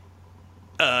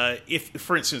 if,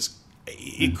 for instance,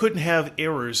 it couldn't have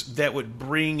errors that would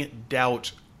bring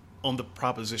doubt on the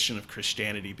proposition of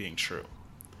Christianity being true.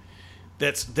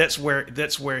 That's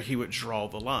where he would draw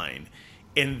the line.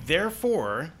 And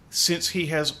therefore, since he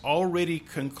has already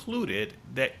concluded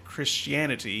that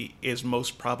Christianity is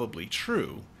most probably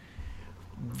true,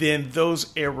 then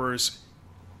those errors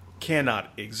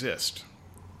cannot exist.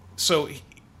 So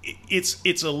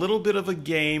it's a little bit of a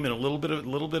game and a little bit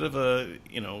of a,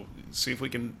 see if we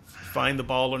can find the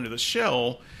ball under the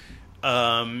shell.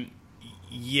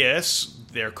 Yes,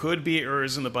 there could be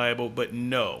errors in the Bible, but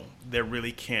no, there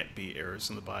really can't be errors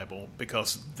in the Bible,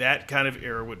 because that kind of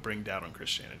error would bring doubt on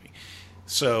Christianity.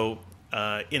 So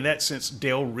in that sense,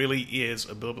 Dale really is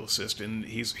a biblicist, and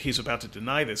he's about to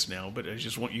deny this now, but I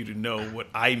just want you to know what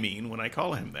I mean when I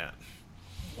call him that.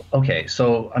 Okay,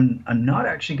 so I'm not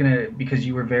actually gonna, because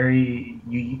you were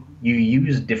you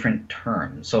use different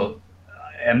terms. So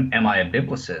am I a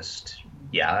biblicist?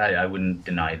 Yeah, I wouldn't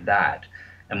deny that.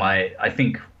 I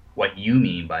think what you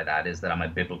mean by that is that I'm a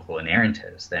biblical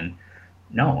inerrantist. And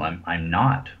no, I'm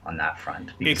not on that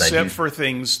front. Except for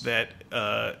things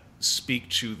that speak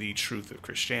to the truth of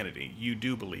Christianity. You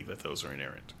do believe that those are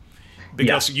inerrant.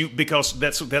 Because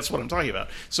that's what I'm talking about.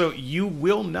 So you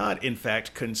will not, in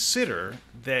fact, consider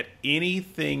that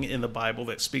anything in the Bible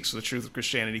that speaks to the truth of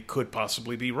Christianity could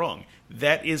possibly be wrong.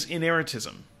 That is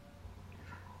inerrantism.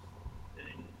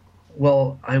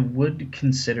 Well, I would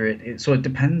consider it. So it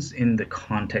depends in the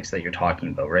context that you're talking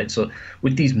about, right? So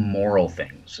with these moral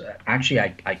things, actually,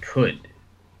 I could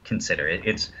consider it.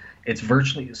 It's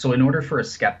virtually, so in order for a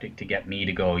skeptic to get me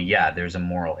to go, yeah, there's a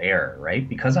moral error, right?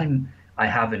 Because I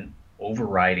have an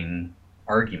overriding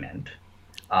argument.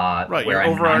 Right.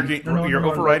 Your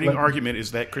overriding argument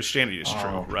is that Christianity is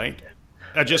true, right?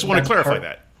 I just want to clarify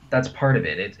that. That's part of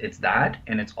it. It's that,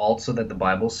 and it's also that the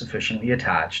Bible is sufficiently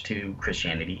attached to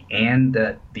Christianity, and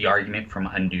that the argument from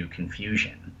undue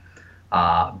confusion,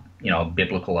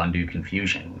 biblical undue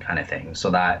confusion kind of thing.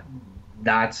 So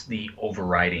that's the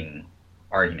overriding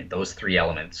argument. Those three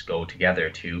elements go together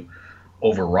to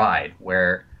override.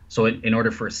 So in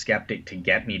order for a skeptic to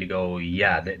get me to go,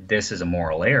 yeah, this is a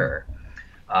moral error,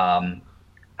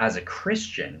 as a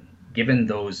Christian, given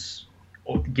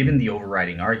the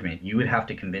overriding argument, you would have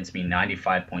to convince me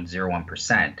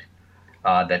 95.01%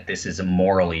 that this is a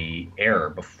morally error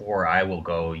before I will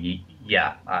go,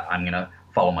 yeah, I'm going to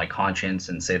follow my conscience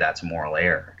and say that's a moral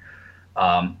error.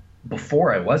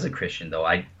 Before I was a Christian, though,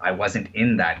 I wasn't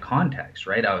in that context,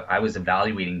 right? I was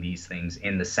evaluating these things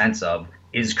in the sense of,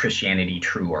 is Christianity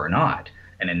true or not?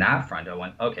 And in that front, I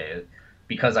went, okay,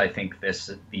 because I think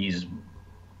these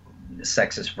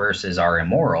sexist verses are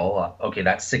immoral, okay,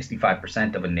 that's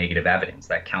 65% of a negative evidence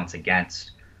that counts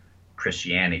against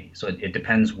Christianity. So it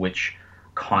depends which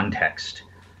context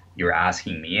you're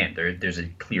asking me in. There's a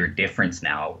clear difference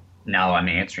now. Now I'm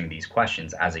answering these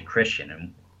questions as a Christian,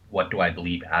 and what do I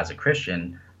believe as a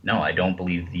Christian? No, I don't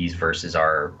believe these verses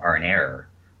are an error.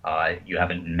 You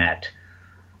haven't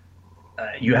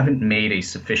you haven't made a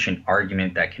sufficient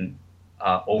argument that can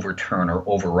overturn or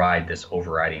override this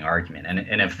overriding argument.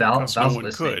 And if Because no Val's one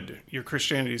listening, could. Your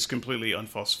Christianity is completely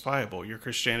unfalsifiable. Your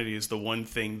Christianity is the one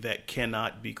thing that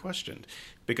cannot be questioned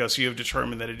because you have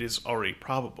determined that it is already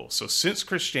probable. So since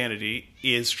Christianity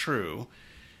is true,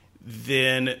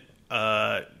 then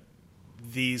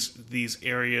these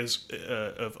areas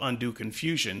of undue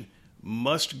confusion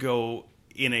must go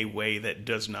in a way that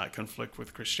does not conflict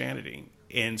with Christianity.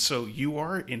 And so you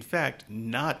are, in fact,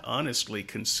 not honestly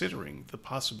considering the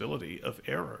possibility of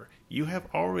error. You have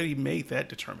already made that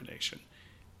determination.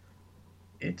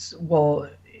 it's well,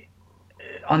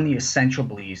 on the essential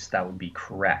beliefs, that would be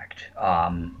correct.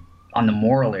 On the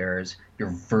moral errors, you're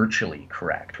virtually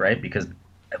correct, right? Because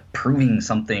proving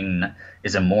something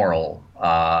is immoral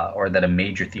or that a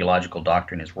major theological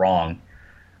doctrine is wrong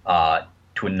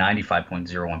to a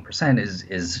 95.01%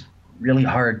 is really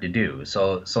hard to do.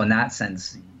 So in that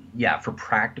sense, yeah, for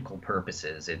practical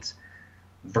purposes, it's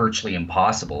virtually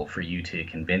impossible for you to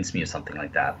convince me of something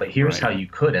like that. But here's Right. how you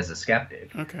could, as a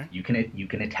skeptic, Okay. you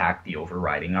can attack the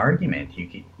overriding argument.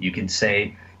 You can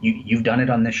say you've done it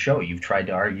on this show. You've tried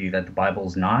to argue that the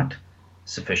Bible's not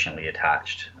sufficiently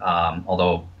attached.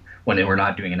 Although when we're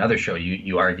not doing another show,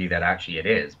 you argue that actually it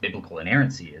is. Biblical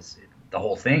inerrancy is the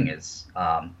whole thing is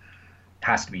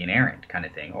has to be inerrant kind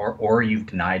of thing. Or you've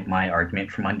denied my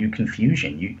argument from undue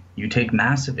confusion. You take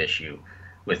massive issue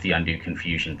with the undue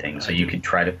confusion thing. So you could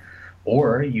try to,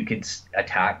 or you could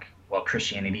attack, well,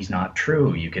 Christianity's not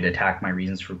true. You could attack my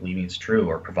reasons for believing it's true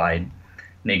or provide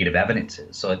negative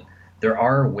evidences. So there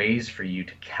are ways for you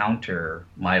to counter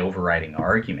my overriding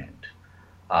argument.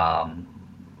 Um,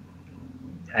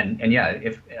 and yeah,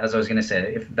 if, as I was going to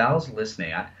say, if Val's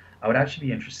listening, I would actually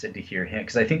be interested to hear him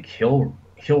because I think he'll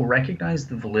recognize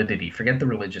the validity. Forget the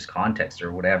religious context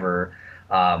or whatever.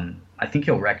 I think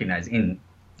he'll recognize in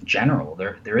general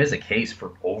there is a case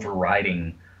for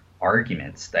overriding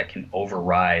arguments that can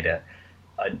override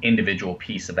an individual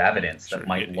piece of evidence that Sure.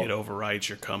 might It look. overrides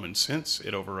your common sense.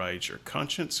 It overrides your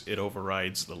conscience. It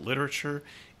overrides the literature.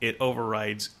 It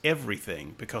overrides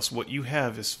everything because what you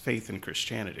have is faith in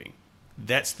Christianity.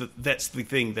 That's the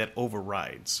thing that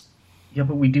overrides. Yeah,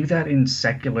 but we do that in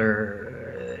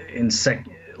secular,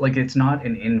 like it's not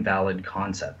an invalid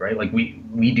concept, right? Like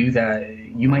we do that.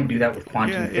 You might do that with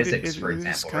quantum physics, for it is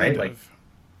example, kind right? of.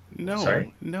 Like, No,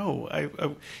 sorry.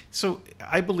 no. So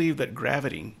I believe that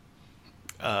gravity.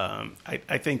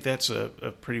 I think that's a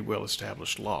pretty well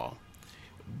established law.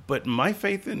 But my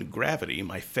faith in gravity,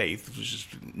 my faith, which is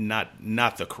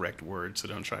not the correct word, so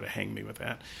don't try to hang me with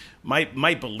that.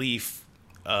 My belief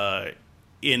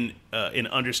in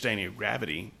understanding of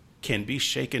gravity can be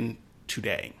shaken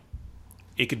today.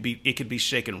 It could be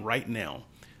shaken right now.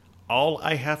 All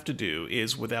I have to do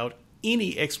is, without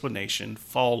any explanation,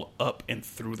 fall up and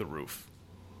through the roof.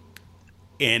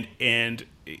 And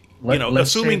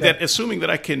Let's say assuming that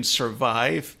I can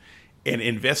survive and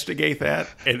investigate that,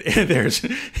 and there's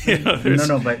there's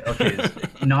no, but okay,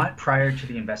 not prior to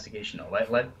the investigation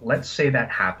though. Let's say that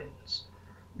happens.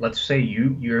 Let's say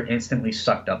you're instantly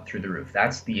sucked up through the roof.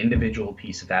 That's the individual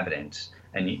piece of evidence,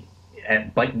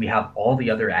 but we have all the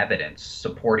other evidence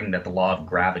supporting that the law of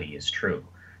gravity is true.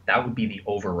 That would be the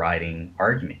overriding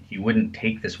argument. You wouldn't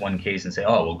take this one case and say,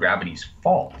 "Oh, well, gravity's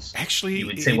false." actually, You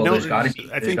would say, "Well, no, there's got to be."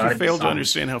 I There's think got you to be failed to some.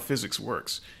 understand how physics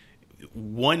works.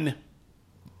 One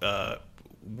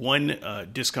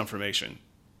disconfirmation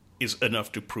is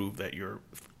enough to prove that your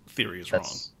theory is wrong.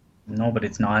 No, but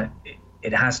it's not.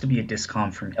 It has to be a provable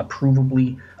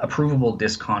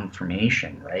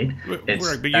disconfirmation, right? Right,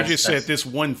 but you just said this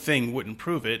one thing wouldn't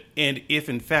prove it, and if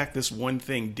in fact this one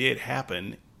thing did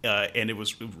happen, and it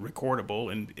was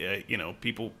recordable, and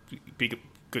people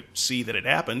could see that it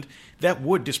happened, that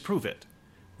would disprove it.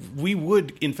 We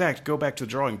would, in fact, go back to the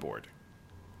drawing board.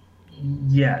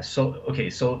 Yeah. So okay.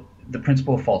 So the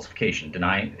principle of falsification,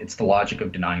 it's the logic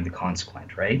of denying the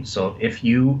consequent, right? So if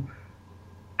you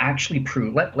actually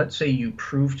prove, let's say you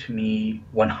prove to me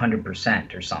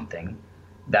 100% or something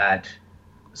that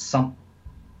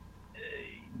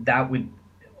that would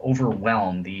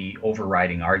overwhelm the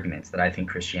overriding arguments that I think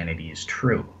Christianity is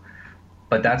true.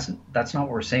 But that's not what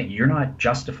we're saying. You're not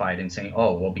justified in saying,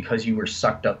 oh, well, because you were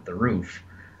sucked up the roof,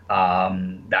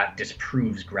 that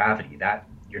disproves gravity. That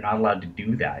you're not allowed to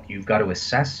do that. You've got to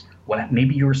assess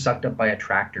maybe you were sucked up by a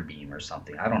tractor beam or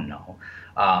something. I don't know.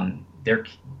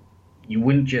 You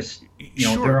wouldn't just,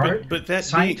 sure, there are but that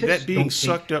scientists being don't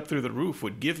sucked up through the roof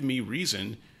would give me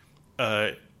reason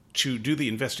to do the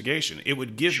investigation. It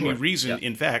would give me reason,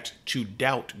 in fact, to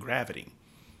doubt gravity.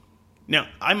 Now,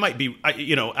 I might be,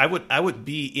 I would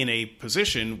be in a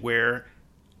position where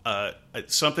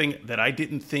something that I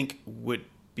didn't think would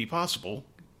be possible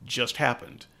just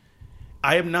happened.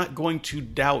 I am not going to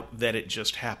doubt that it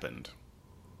just happened.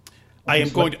 I'm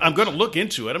going to look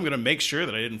into it. I'm going to make sure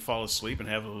that I didn't fall asleep and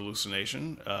have a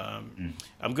hallucination.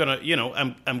 I'm going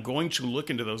to, I'm going to look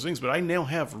into those things, but I now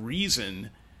have reason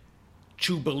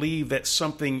to believe that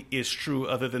something is true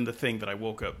other than the thing that I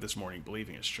woke up this morning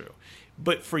believing is true.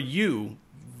 But for you,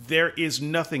 there is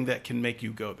nothing that can make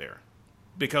you go there,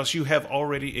 because you have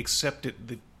already accepted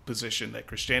the position that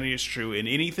Christianity is true, and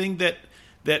anything that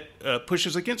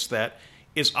pushes against that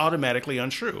is automatically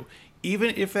untrue, even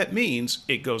if that means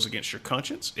it goes against your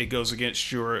conscience, it goes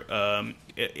against your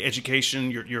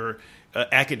education, your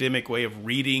academic way of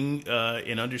reading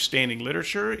and understanding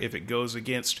literature, if it goes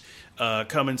against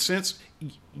common sense.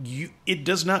 It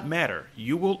does not matter.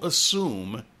 You will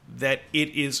assume that it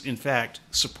is, in fact,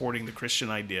 supporting the Christian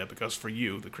idea, because for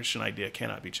you, the Christian idea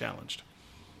cannot be challenged.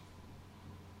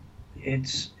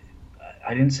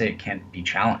 I didn't say it can't be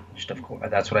challenged, of course.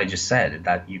 That's what I just said,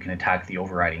 that you can attack the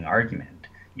overriding argument.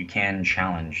 You can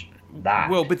challenge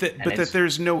that. Well, but that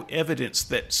there's no evidence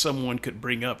that someone could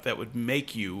bring up that would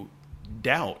make you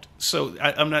doubt. So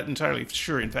I'm not entirely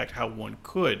sure, in fact, how one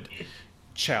could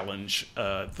challenge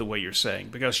the way you're saying,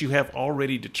 because you have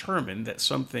already determined that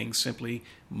some things simply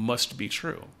must be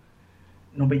true.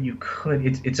 No, but you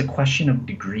could. It's a question of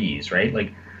degrees, right?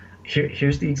 Like,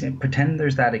 here's the example. Pretend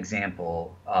there's that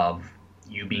example of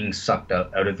you being sucked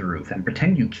out of the roof, and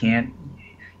pretend you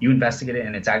investigate it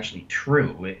and it's actually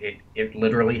true. It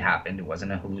literally happened. It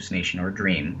wasn't a hallucination or a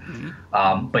dream.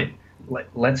 Mm-hmm. But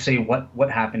let's say what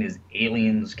happened is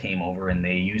aliens came over and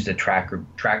they used a tractor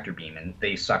beam and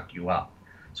they sucked you up.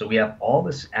 So we have all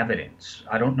this evidence.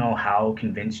 I don't know how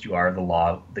convinced you are of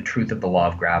the truth of the law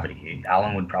of gravity.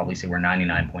 Alan would probably say we're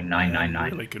 99.999.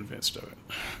 I'm really convinced of it.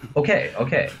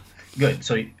 Okay, good.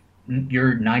 So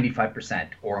you're 95%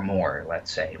 or more,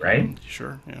 let's say, right?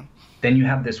 Sure, yeah. Then you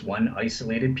have this one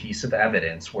isolated piece of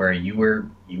evidence where you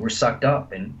were sucked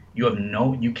up, and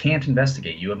you can't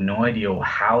investigate. You have no idea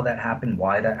how that happened,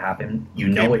 why that happened. You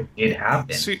know it did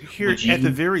happen. So here, at the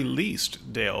very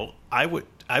least, Dale, I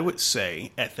would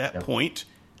say at that point,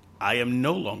 I am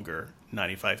no longer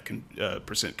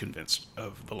 95% convinced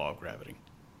of the law of gravity.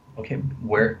 Okay,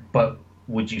 but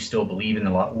would you still believe in the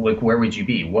law? Like, where would you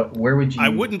be? Where would you? I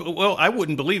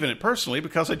wouldn't believe in it personally,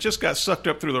 because I just got sucked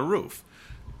up through the roof.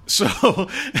 So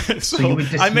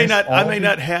I may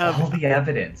not have all the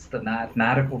evidence, the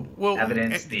mathematical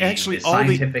evidence, the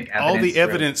scientific evidence. All the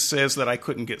evidence says that I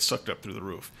couldn't get sucked up through the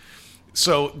roof.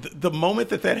 So the moment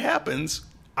that happens,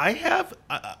 I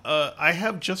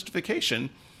have justification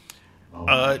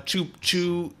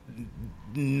to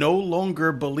no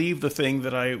longer believe the thing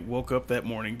that I woke up that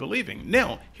morning believing.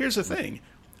 Now, here's the thing: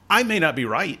 I may not be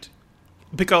right,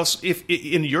 because if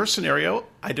in your scenario,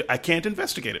 I can't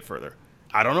investigate it further.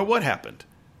 I don't know what happened.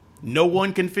 No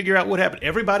one can figure out what happened.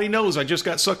 Everybody knows I just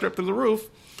got sucked up through the roof,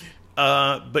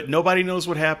 but nobody knows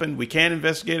what happened. We can't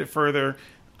investigate it further.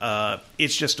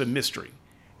 It's just a mystery.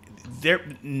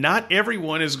 Not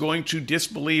everyone is going to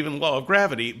disbelieve in the law of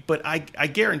gravity, but I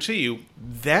guarantee you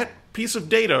that piece of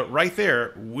data right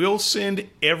there will send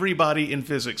everybody in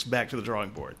physics back to the drawing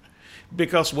board,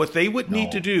 because what they would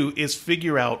need to do is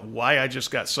figure out why I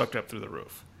just got sucked up through the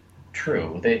roof.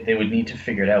 True. They would need to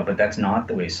figure it out, but that's not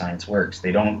the way science works.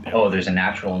 They don't, there's a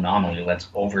natural anomaly, let's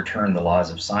overturn the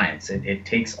laws of science. It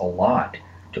takes a lot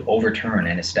to overturn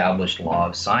an established law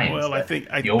of science. Well, I think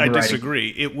I disagree.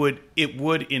 It would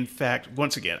in fact,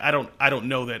 once again, I don't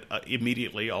know that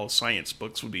immediately all science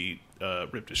books would be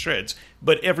ripped to shreds,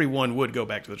 but everyone would go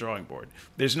back to the drawing board.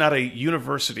 There's not a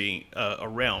university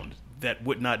around that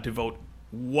would not devote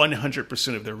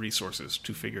 100% of their resources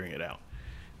to figuring it out.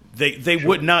 They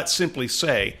would not simply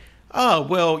say,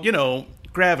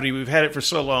 gravity, we've had it for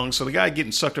so long, so the guy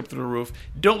getting sucked up through the roof,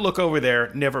 don't look over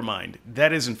there, never mind.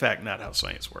 That is, in fact, not how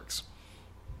science works.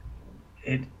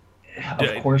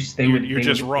 Of course, You're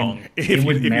just wrong if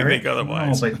you think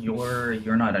otherwise. No, but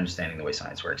you're not understanding the way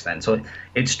science works then. So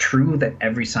it's true that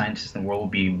every scientist in the world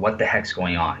would be, what the heck's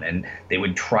going on? And they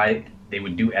would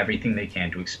do everything they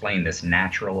can to explain this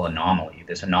natural anomaly,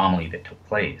 this anomaly that took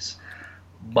place.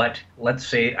 But let's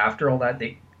say after all that,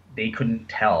 they couldn't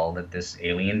tell that this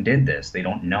alien did this. They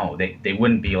don't know. They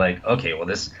wouldn't be like, okay, well,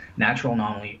 this natural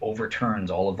anomaly overturns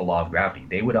all of the law of gravity.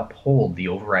 They would uphold the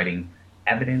overriding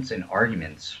evidence and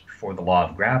arguments for the law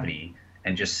of gravity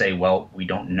and just say, well, we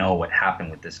don't know what happened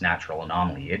with this natural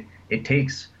anomaly. It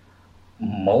takes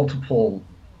multiple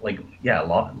like, yeah,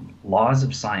 laws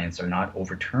of science are not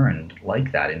overturned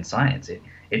like that in science.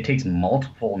 It takes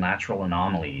multiple natural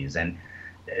anomalies and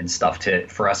stuff to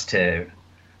for us to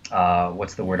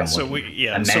what's the word I'm So looking we for?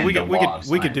 yeah. So Amend the law of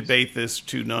we could science. debate this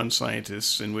to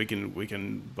non-scientists, and we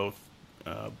can both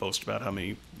boast about how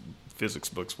many physics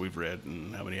books we've read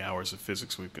and how many hours of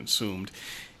physics we've consumed,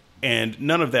 and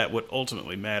none of that would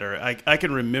ultimately matter. I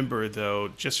can remember though,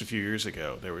 just a few years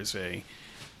ago, there was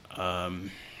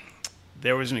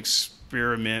an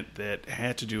experiment that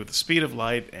had to do with the speed of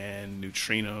light and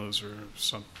neutrinos or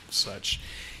some such.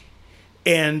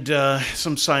 And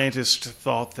some scientists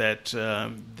thought that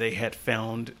they had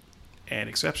found an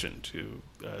exception to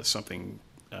something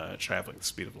traveling at the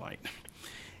speed of light.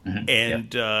 Yep.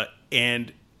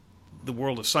 And the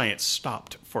world of science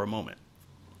stopped for a moment.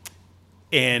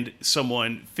 And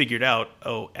someone figured out,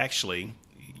 oh, actually,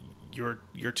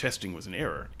 your testing was an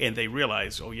error. And they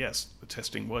realized, oh, yes, the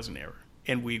testing was an error.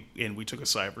 And we took a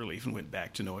sigh of relief and went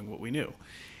back to knowing what we knew.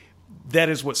 That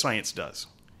is what science does,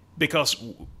 because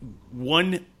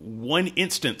one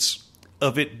instance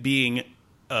of it being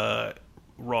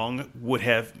wrong would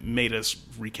have made us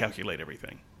recalculate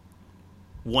everything.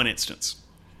 One instance.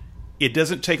 It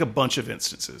doesn't take a bunch of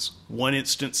instances. One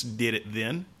instance did it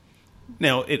then.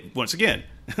 Now, once again,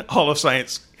 all of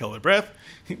science held their breath,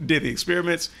 did the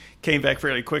experiments, came back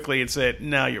fairly quickly and said,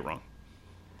 "No, you're wrong."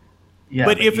 Yeah,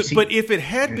 But but you see, if it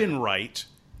had been right,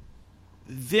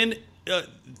 then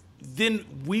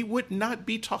we would not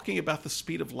be talking about the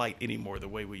speed of light anymore the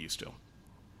way we used to.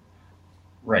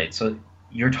 right. So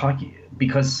you're talking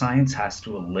because science has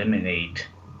to eliminate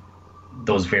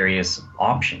those various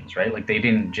options, right? Like they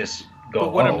didn't just go,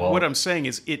 But oh what well, I'm saying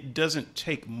is it doesn't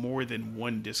take more than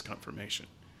one disconfirmation.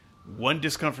 One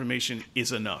disconfirmation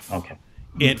is enough. okay.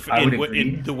 I would And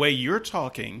agree. the way you're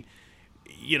talking,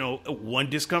 one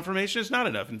disconfirmation is not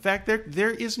enough. In fact,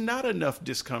 there is not enough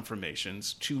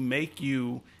disconfirmations to make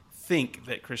you think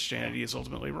that Christianity is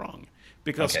ultimately wrong,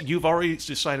 because Okay. you've already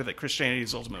decided that Christianity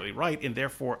is ultimately right, and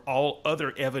therefore all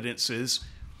other evidences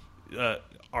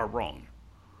are wrong.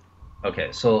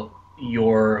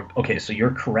 So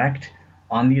you're correct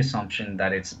on the assumption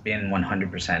that it's been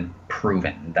 100%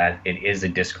 proven that it is a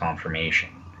disconfirmation.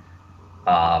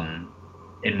 Um,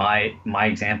 in my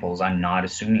examples, I'm not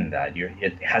assuming that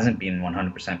it hasn't been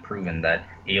 100% proven that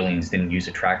aliens didn't use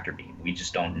a tractor beam. We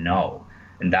just don't know,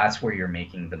 and that's where you're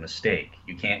making the mistake.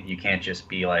 You can't just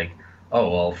be like, oh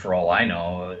well, for all I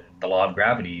know, the law of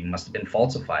gravity must have been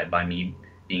falsified by me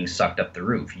being sucked up the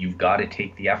roof. You've got to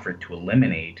take the effort to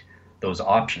eliminate those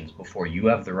options before you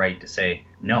have the right to say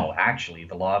no. Actually,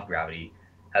 the law of gravity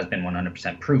has been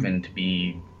 100% proven to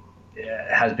be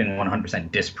has been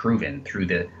 100% disproven through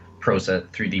the process,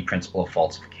 through the principle of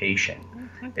falsification.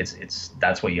 It's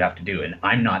That's what you have to do, and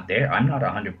I'm not there. I'm not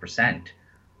 100%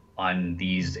 on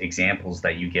these examples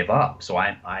that you give up. So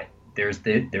there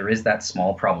is that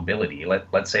small probability.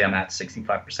 Let's say I'm at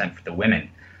 65% for the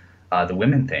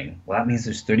women thing. Well, that means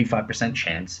there's 35%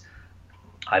 chance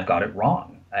I've got it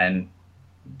wrong. And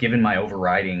given my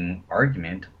overriding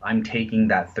argument, I'm taking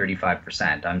that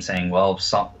 35%. I'm saying, well,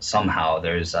 somehow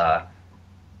there's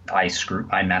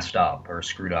I messed up or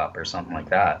screwed up or something like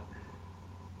that.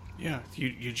 Yeah,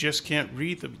 you just can't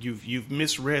read them. You've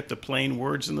misread the plain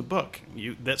words in the book.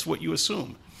 That's what you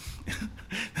assume.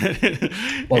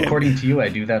 Well, And according to you, I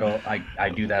do that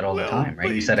all the well, time, right?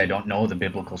 but You said I don't know the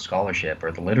biblical scholarship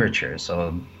or the literature,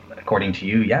 so according to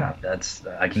you, yeah, that's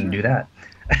I can do sure. that.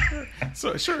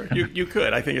 So sure, you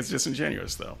could. I think it's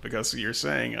disingenuous though, because you're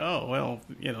saying, oh well,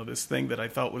 this thing that I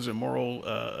thought was immoral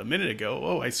a minute ago.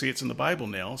 Oh, I see it's in the Bible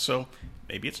now, so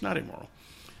maybe it's not immoral.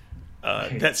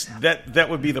 Okay. That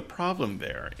would be the problem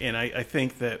there, and I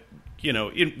think that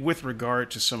with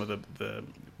regard to some of the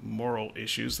moral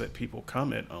issues that people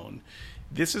comment on,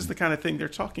 this is the kind of thing they're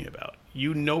talking about.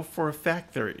 You know for a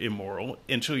fact they're immoral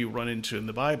until you run into in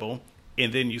the Bible,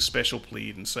 and then you special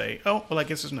plead and say, oh well, I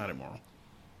guess it's not immoral.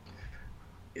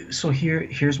 So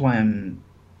here's why I'm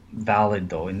valid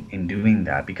though in doing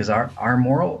that, because our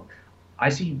moral I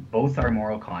see both our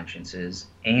moral consciences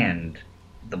and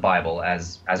the Bible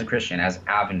as a Christian as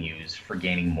avenues for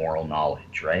gaining moral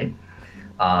knowledge, right?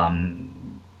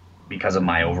 Um, because of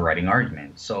my overriding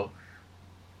argument. So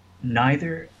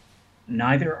neither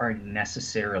neither are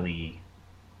necessarily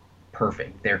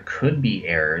perfect. There could be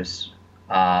errors,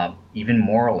 even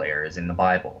moral errors in the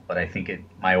Bible, but I think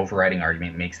my overriding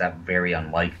argument makes that very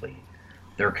unlikely.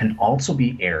 There can also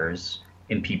be errors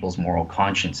in people's moral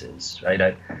consciences, right?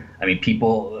 I mean,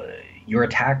 your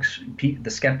attacks, the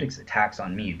skeptics' attacks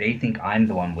on me, they think I'm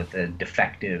the one with a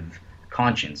defective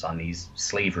conscience on these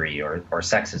slavery or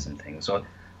sexism things. So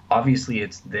obviously,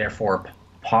 it's therefore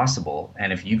possible,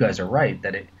 and if you guys are right,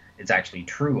 that it's actually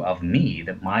true of me,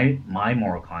 that my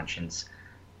moral conscience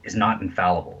is not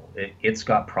infallible. It's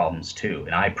got problems too,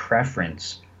 and I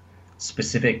preference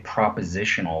specific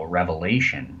propositional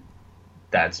revelation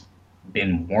that's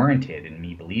been warranted in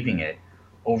me believing it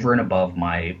over and above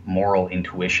my moral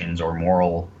intuitions or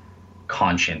moral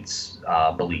conscience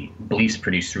beliefs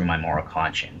produced through my moral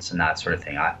conscience and that sort of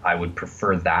thing. I would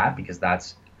prefer that because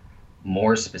that's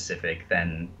more specific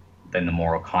than the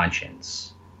moral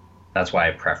conscience. That's why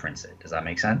I preference it. Does that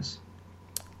make sense?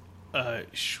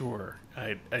 Sure.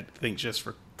 I think just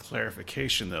for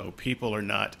clarification, though, people are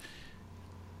not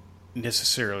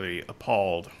necessarily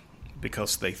appalled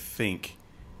because they think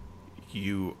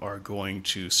you are going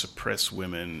to suppress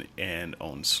women and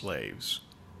own slaves.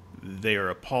 They are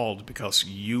appalled because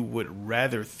you would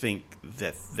rather think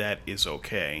that that is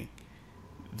okay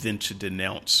than to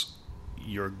denounce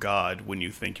your God when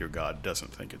you think your God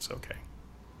doesn't think it's okay.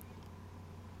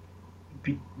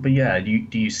 But yeah,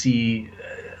 do you see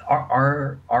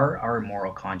are our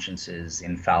moral consciences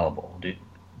infallible?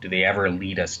 Do they ever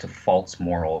lead us to false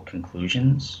moral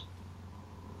conclusions?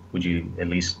 Would you at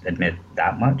least admit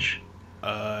that much?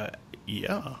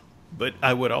 Yeah, but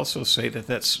I would also say that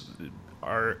that's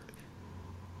our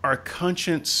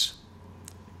conscience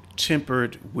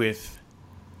tempered with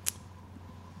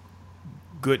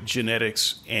good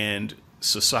genetics and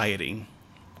society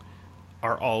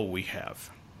are all we have.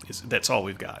 That's all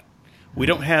we've got. We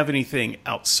don't have anything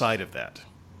outside of that.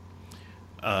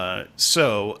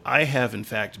 So I have, in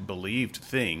fact, believed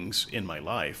things in my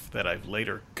life that I've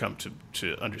later come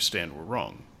to understand were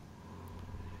wrong.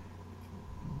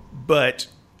 But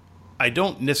I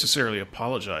don't necessarily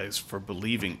apologize for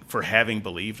having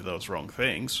believed those wrong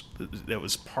things. That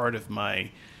was part of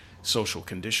my social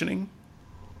conditioning.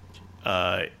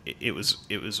 It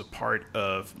was a part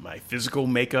of my physical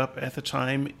makeup at the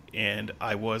time, and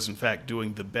I was, in fact,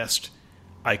 doing the best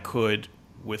I could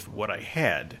with what I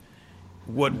had.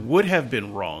 What would have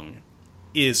been wrong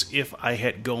is if I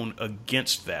had gone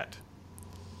against that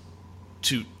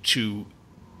to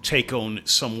take on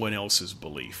someone else's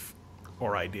belief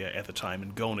or idea at the time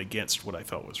and gone against what I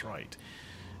thought was right.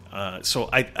 So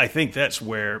I think that's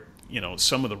where,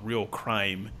 some of the real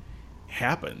crime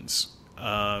happens.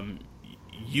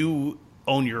 You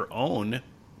on your own,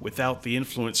 without the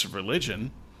influence of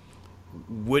religion,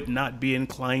 would not be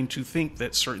inclined to think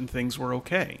that certain things were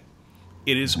okay.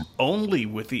 It is only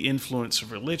with the influence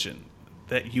of religion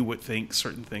that you would think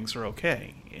certain things are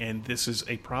okay. And this is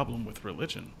a problem with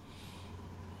religion.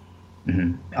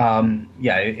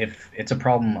 Yeah, if it's a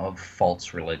problem of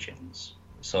false religions.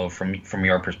 So from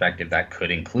your perspective, that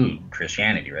could include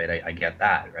Christianity, right? I get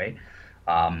that, right?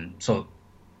 So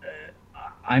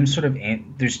I'm sort of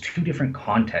there's two different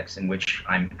contexts in which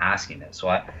I'm asking this. So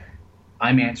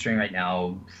I'm answering right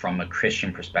now from a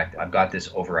Christian perspective. I've got this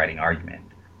overriding argument,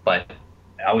 but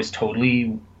I was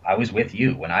with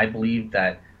you when I believed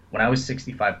that when I was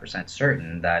 65%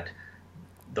 certain that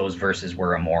those verses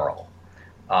were immoral.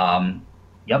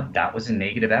 Yep, that was a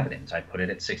negative evidence. I put it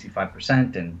at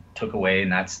 65% and took away,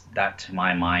 and that to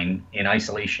my mind, in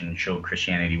isolation, showed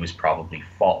Christianity was probably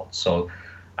false. So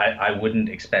I wouldn't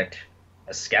expect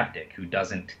a skeptic who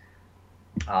doesn't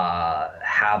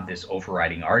have this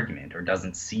overriding argument or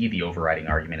doesn't see the overriding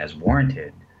argument as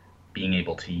warranted being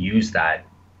able to use that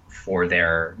for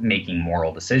their making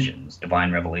moral decisions.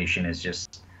 Divine revelation is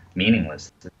just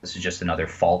meaningless. This is just another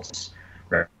false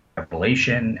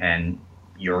revelation, and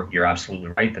you're absolutely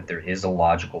right that there is a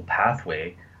logical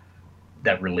pathway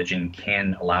that religion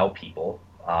can allow people.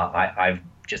 I've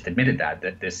just admitted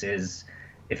that this is,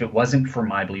 if it wasn't for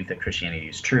my belief that Christianity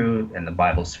is true and the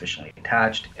Bible is sufficiently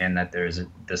attached, and that there's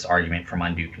this argument from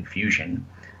undue confusion,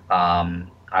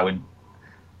 I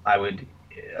would,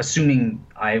 assuming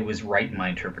I was right in my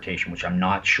interpretation, which I'm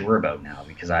not sure about now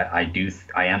because I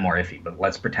am more iffy, but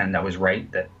let's pretend I was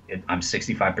right, that I'm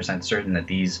 65% certain that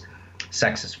these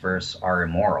sexist verses are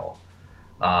immoral.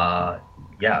 I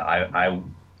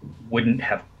wouldn't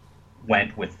have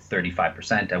went with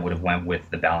 35%. I would have went with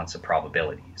the balance of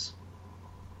probabilities.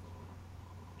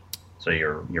 So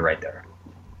you're right there.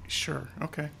 Sure.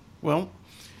 Okay. Well,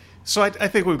 so I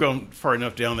think we've gone far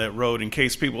enough down that road in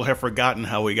case people have forgotten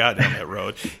how we got down that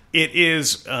road. It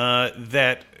is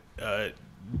that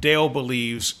Dale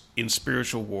believes in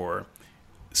spiritual war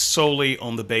solely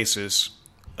on the basis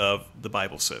of the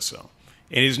Bible says so.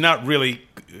 And he's not really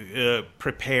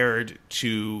prepared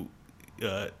to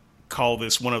call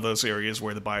this one of those areas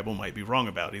where the Bible might be wrong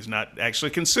about. He's not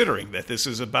actually considering that this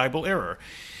is a Bible error.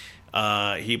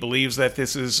 He believes that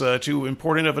this is too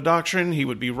important of a doctrine. He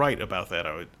would be right about that,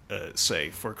 I would say.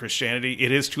 For Christianity,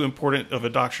 it is too important of a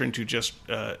doctrine to just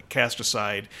cast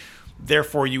aside.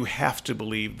 Therefore, you have to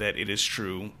believe that it is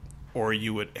true, or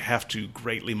you would have to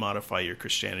greatly modify your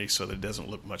Christianity so that it doesn't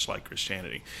look much like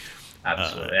Christianity.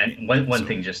 Absolutely. And one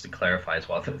thing just to clarify as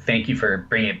well. Thank you for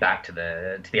bringing it back to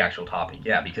the actual topic.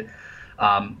 Yeah, because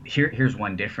here's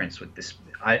one difference with this.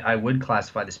 I would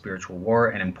classify the spiritual war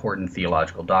an important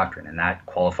theological doctrine, and that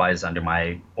qualifies under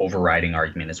my overriding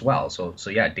argument as well. So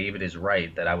yeah, David is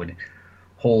right that I would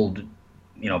hold,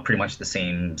 pretty much the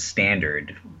same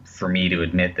standard for me to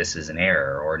admit this is an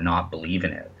error or not believe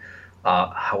in it.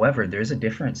 However, there's a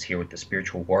difference here with the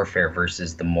spiritual warfare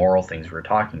versus the moral things we're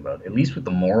talking about. At least with the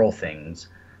moral things,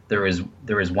 there is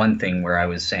one thing where I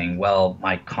was saying, well,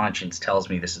 my conscience tells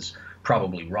me this is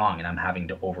probably wrong, and I'm having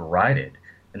to override it.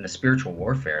 In the spiritual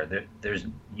warfare,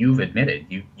 you've admitted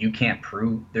you can't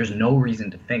prove. There's no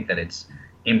reason to think that it's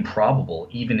improbable,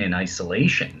 even in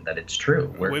isolation, that it's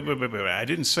true. Wait. I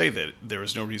didn't say that there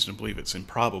is no reason to believe it's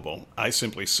improbable. I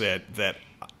simply said that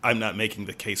I'm not making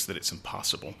the case that it's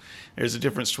impossible. There's a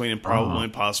difference between improbable and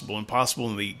impossible. Impossible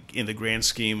in the grand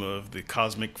scheme of the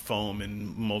cosmic foam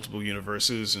and multiple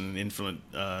universes and infinite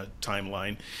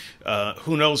timeline.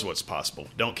 Who knows what's possible?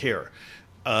 Don't care.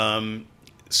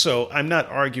 So I'm not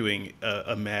arguing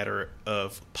a matter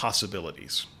of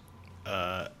possibilities.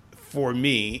 For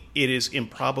me, it is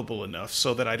improbable enough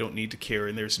so that I don't need to care,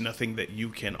 and there's nothing that you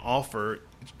can offer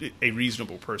a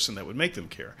reasonable person that would make them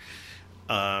care.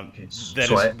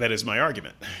 That is my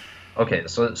argument. Okay,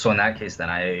 so in that case, then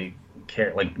I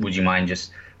care. Like, would you mind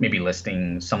just maybe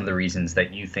listing some of the reasons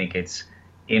that you think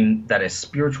that a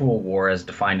spiritual war, as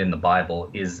defined in the Bible,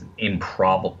 is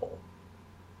improbable?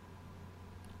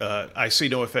 I see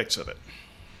no effects of it.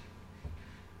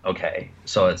 Okay,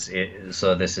 so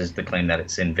so this is the claim that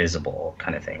it's invisible,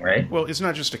 kind of thing, right? Well, it's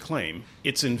not just a claim;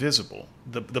 it's invisible.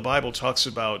 The Bible talks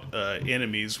about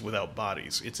enemies without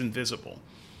bodies. It's invisible.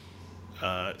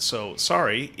 So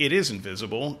sorry, it is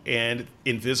invisible, and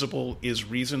invisible is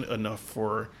reason enough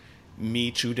for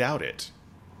me to doubt it.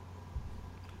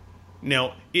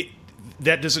 Now,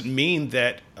 that doesn't mean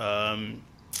that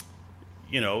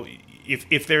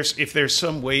if there's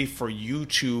some way for you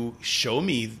to show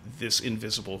me this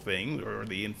invisible thing or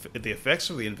the effects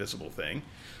of the invisible thing,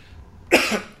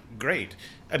 great.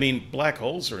 I mean, black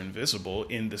holes are invisible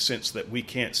in the sense that we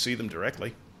can't see them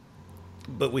directly,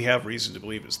 but we have reason to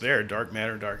believe it's there. Dark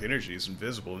matter, dark energy is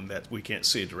invisible in that we can't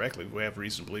see it directly. We have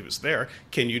reason to believe it's there.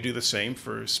 Can you do the same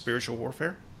for spiritual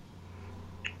warfare?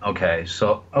 Okay,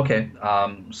 so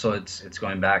it's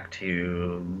going back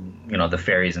to the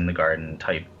fairies in the garden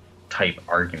type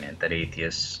argument that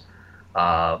atheists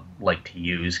like to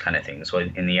use, kind of thing. So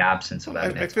in the absence of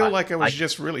evidence, I feel like I was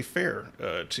just really fair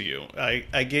to you.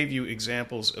 I gave you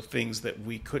examples of things that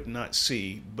we could not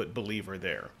see but believe are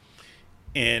there,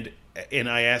 and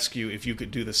I ask you if you could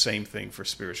do the same thing for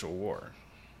spiritual war.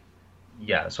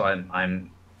 Yeah, so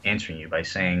I'm answering you by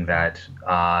saying that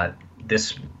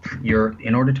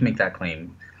in order to make that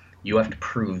claim, you have to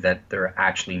prove that they're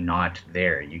actually not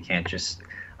there. You can't just.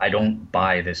 I don't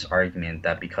buy this argument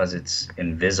that because it's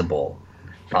invisible,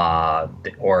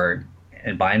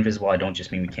 and by invisible I don't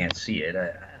just mean we can't see it.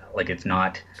 Like it's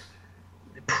not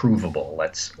provable.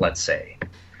 Let's say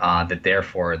that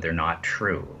therefore they're not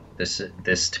true.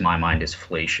 This to my mind is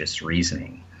fallacious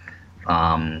reasoning.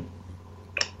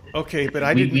 Okay, but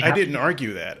I didn't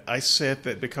argue that. I said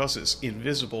that because it's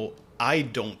invisible, I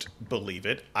don't believe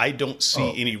it. I don't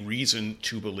see any reason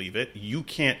to believe it. You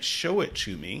can't show it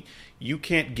to me. You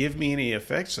can't give me any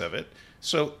effects of it.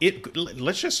 So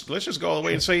let's just go all the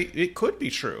way and say it could be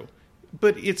true.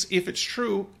 But if it's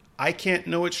true, I can't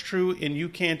know it's true, and you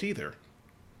can't either.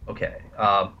 Okay.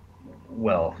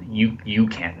 Well, you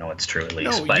can't know it's true, at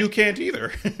least. No, but you can't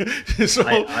either. So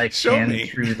I show can me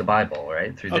through the Bible,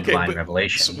 right? Through the divine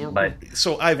revelation.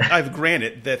 So I've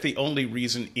granted that the only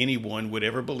reason anyone would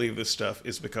ever believe this stuff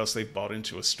is because they've bought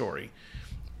into a story.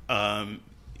 But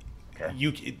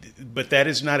that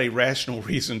is not a rational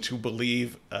reason to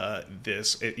believe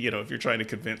this. If you're trying to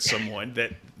convince someone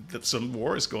that some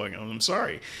war is going on, I'm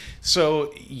sorry.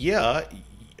 So yeah,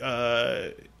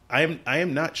 I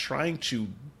am not trying to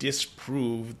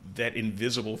disprove that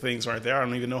invisible things aren't there. I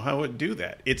don't even know how it would do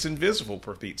that. It's invisible,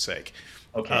 for Pete's sake.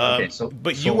 Okay.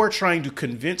 But you are trying to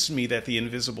convince me that the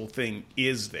invisible thing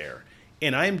is there,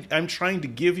 and I'm trying to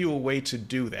give you a way to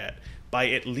do that by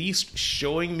at least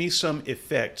showing me some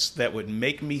effects that would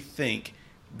make me think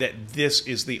that this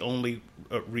is the only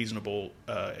reasonable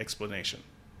explanation.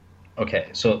 Okay,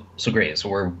 so great. So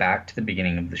we're back to the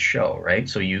beginning of the show, right?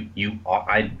 So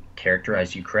I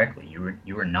characterized you correctly.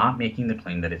 You were not making the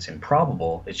claim that it's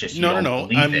improbable. It's just you No, no, don't no.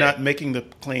 believe I'm it. not making the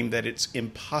claim that it's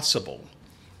impossible.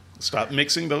 Stop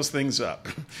mixing those things up.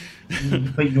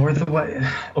 But you're the one.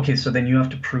 Okay, so then you have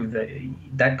to prove that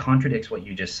that contradicts what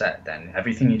you just said. Then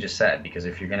everything you just said, because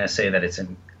if you're going to say that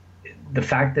the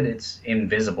fact that it's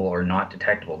invisible or not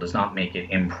detectable does not make it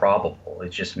improbable. It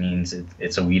just means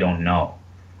it's a we don't know.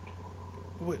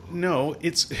 No,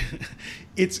 it's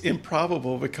it's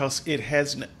improbable because it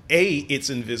has A, it's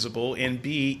invisible, and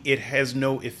B, it has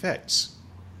no effects.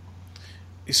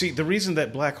 You see, the reason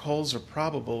that black holes are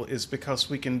probable is because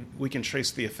we can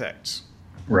trace the effects.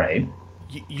 Right.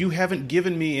 You haven't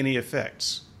given me any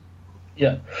effects.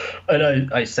 Yeah.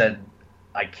 And I said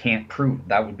I can't prove.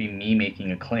 That would be me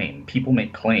making a claim. People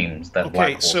make claims that black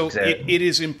Okay, holes so exist. it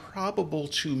is improbable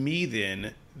to me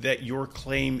then that your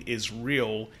claim is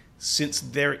real since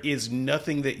there is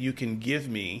nothing that you can give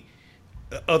me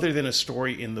other than a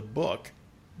story in the book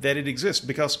that it exists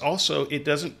because also it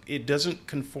doesn't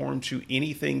conform to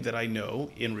anything that I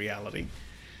know in reality.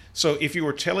 So if you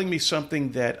were telling me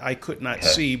something that I could not Okay.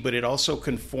 see, but it also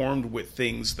conformed with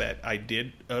things that I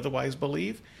did otherwise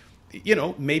believe,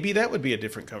 maybe that would be a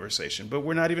different conversation. But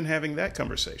we're not even having that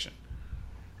conversation.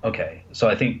 Okay. So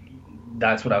I think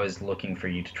that's what I was looking for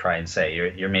you to try and say.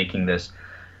 You're making this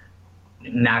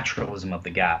naturalism of the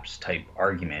gaps type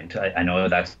argument. I know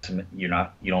that's you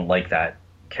don't like that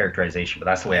characterization, but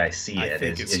that's the way I I see I it.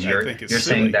 think it's Is I think it's you're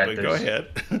saying silly, that but go there's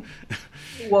ahead.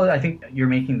 well, I think you're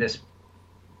making this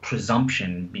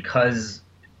presumption because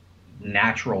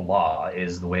natural law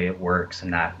is the way it works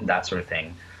and that sort of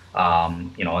thing.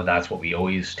 That's what we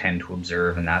always tend to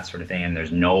observe and that sort of thing. And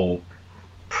there's no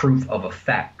proof of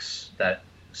effects that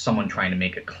someone trying to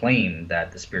make a claim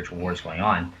that the spiritual war is going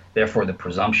on. Therefore, the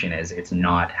presumption is it's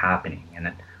not happening, and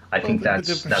I Well, think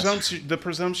that's the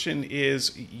presumption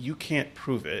is you can't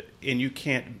prove it, and you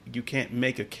can't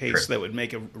make a case true. that would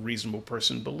make a reasonable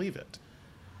person believe it.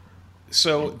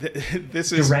 So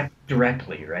this is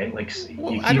Directly, right? Like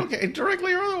well, you I don't keep get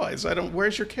directly or otherwise. I don't.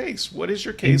 Where's your case? What is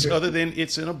your case inter- other than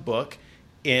it's in a book,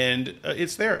 and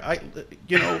it's there? I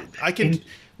can. in,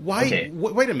 Why? okay.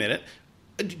 Wait a minute.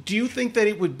 Do you think that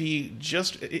it would be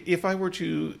just if I were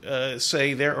to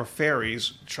say there are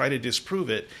fairies, try to disprove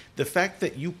it? The fact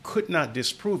that you could not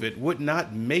disprove it would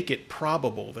not make it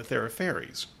probable that there are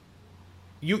fairies.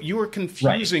 You are Right.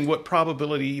 confusing what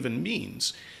probability even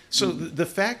means. So the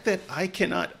fact that I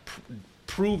cannot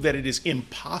prove that it is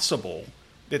impossible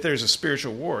that there's a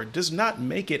spiritual war does not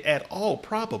make it at all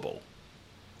probable.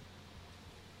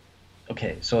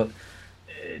 Okay. So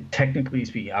technically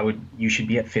speaking, you should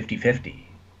be at 50-50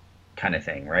 kind of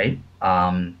thing, right?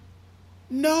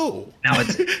 No. Now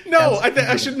it's No,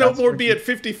 I should no that's more where be at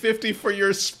 50-50 for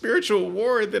your spiritual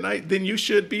war than you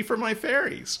should be for my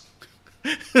fairies.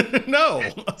 No.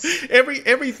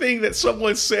 Everything that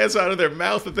someone says out of their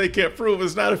mouth that they can't prove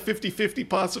is not a 50-50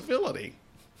 possibility.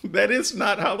 That is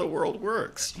not how the world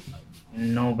works.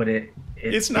 no, but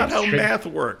It's not it how should math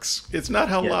works. It's not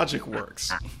how yeah. logic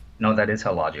works. No, that is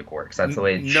how logic works. That's the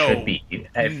way it should No. be.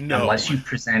 No. Unless you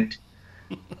present,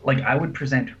 like, I would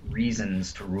present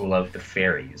reasons to rule out the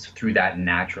fairies through that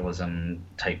naturalism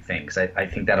type thing, because I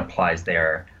think that applies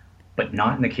there, but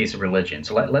not in the case of religion.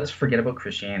 So let's forget about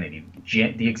Christianity.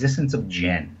 The existence of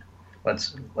jinn.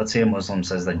 Let's say a Muslim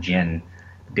says that jinn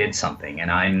did something, and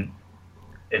I'm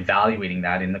evaluating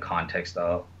that in the context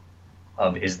of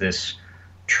is this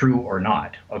true or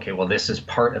not? Okay, well, this is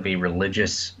part of a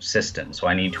religious system, so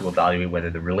I need to evaluate whether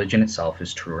the religion itself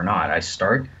is true or not. I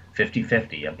start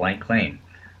 50-50, a blank claim.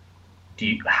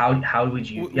 How would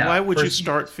you, yeah, Why would you first,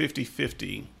 start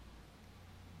 50-50?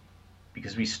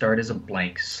 because we start as a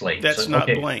blank slate. That's So, not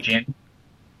okay, blank. Jim,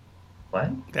 what?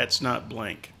 That's not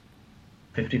blank.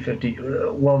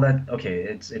 50-50, well, okay,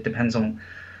 it depends on,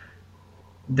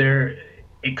 there,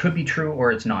 it could be true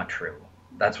or it's not true.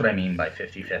 That's what I mean by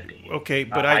 50-50. Okay,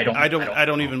 but I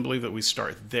don't even believe that we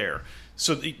start there.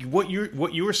 So what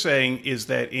you were saying is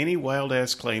that any wild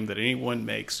ass claim that anyone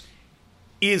makes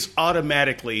is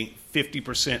automatically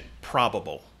 50%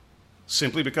 probable,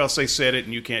 simply because they said it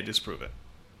and you can't disprove it.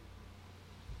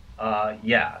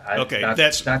 Yeah. Okay,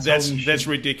 That's how we that's should.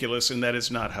 ridiculous, and that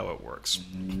is not how it works.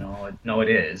 No, it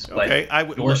is. But Okay, I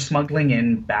would you're smuggling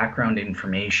in background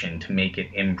information to make it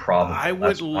improbable. I would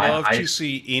That's why love to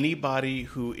see anybody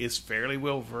who is fairly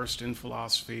well versed in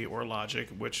philosophy or logic,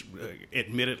 which,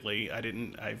 admittedly, I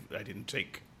didn't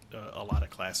take a lot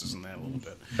of classes in that a little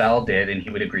bit. Val did, and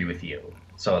he would agree with you.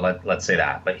 So let's say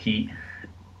that. But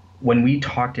when we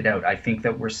talked it out, I think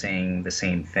that we're saying the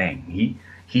same thing.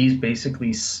 He's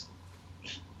basically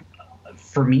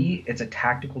for me, it's a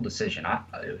tactical decision.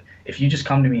 If you just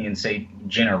come to me and say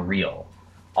jinn are real,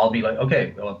 I'll be like,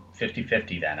 okay, well,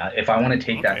 50-50 then. If I want to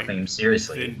take that Okay. claim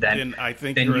seriously, Then I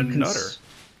think then you're a you can nutter.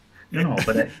 no,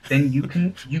 but then you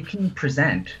can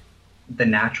present the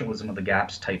naturalism of the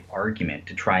gaps type argument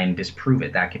to try and disprove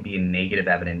it. That could be a negative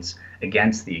evidence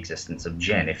against the existence of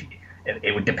jinn. If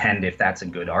it would depend if that's a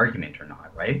good argument or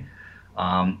not, right?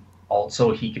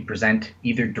 Also, he could present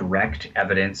either direct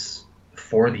evidence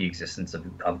for the existence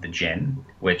of the jinn,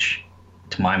 which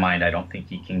to my mind I don't think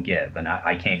he can give, and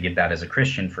I can't give that as a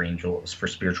Christian for angels for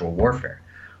spiritual warfare.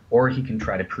 Or he can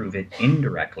try to prove it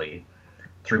indirectly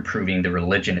through proving the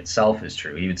religion itself is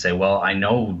true. He would say, well, I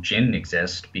know jinn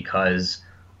exist because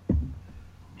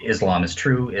Islam is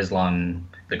true.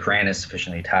 The Quran is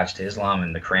sufficiently attached to Islam,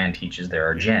 and the Quran teaches there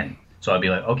are jinn. So I'd be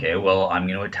like, okay, well, I'm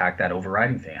going to attack that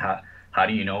overriding thing. How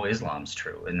do you know Islam's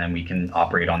true? And then we can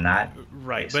operate on that.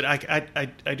 Right, but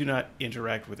I do not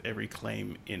interact with every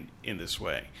claim in this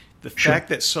way. The Sure. fact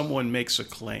that someone makes a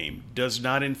claim does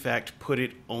not, in fact, put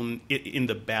it in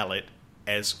the ballot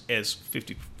as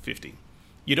 50-50.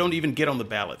 You don't even get on the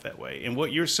ballot that way. And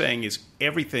what you're saying is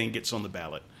everything gets on the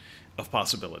ballot of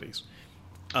possibilities,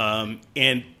 and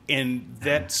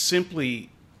that simply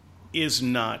is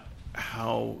not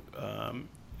how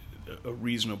a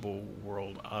reasonable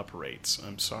world operates.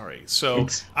 I'm sorry. So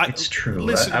it's true.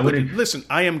 Listen, I would listen.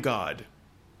 I am God.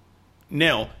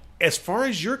 Now, as far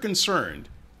as you're concerned,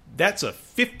 that's a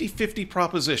 50-50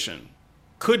 proposition.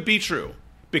 Could be true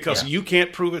because Yeah. you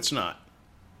can't prove it's not.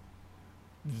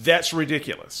 That's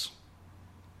ridiculous.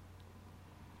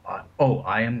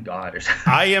 I am God or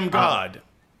something. I am God.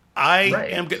 I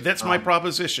Right. am. That's my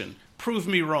proposition. Prove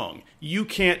me wrong. You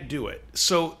can't do it.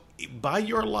 So, by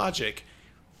your logic,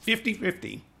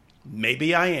 50-50,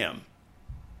 maybe I am.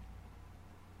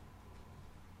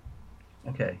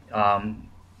 Okay.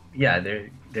 Yeah,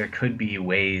 there could be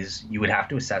ways you would have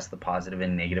to assess the positive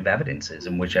and negative evidences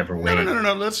in whichever way.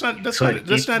 No. Let's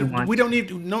not. We don't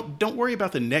need. No, don't worry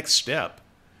about the next step.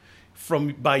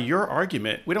 By your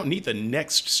argument, we don't need the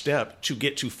next step to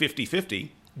get to 50-50.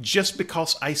 Just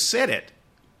because I said it,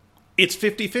 it's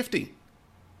 50-50.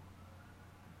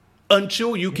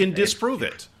 Until you can disprove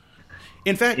it.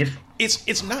 In fact,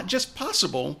 it's not just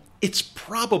possible, it's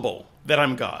probable that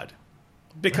I'm God.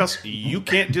 Because you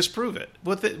can't disprove it.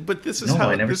 But this is No, how...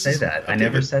 I never said that. I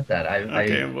never said that.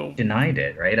 I denied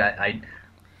it, right?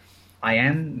 I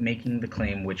am making the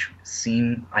claim which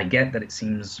I get that it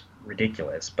seems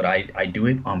ridiculous, but I do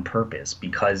it on purpose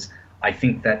because I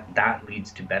think that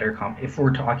leads to better... If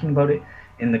we're talking about it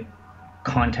in the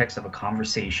context of a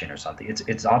conversation or something,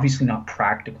 it's obviously not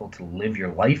practical to live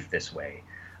your life this way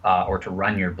or to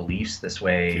run your beliefs this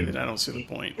way. David, I don't see the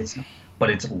point. But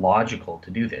it's logical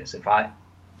to do this.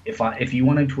 If you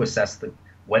wanted to assess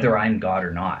whether I'm God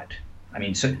or not, I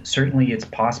mean, certainly it's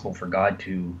possible for God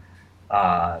to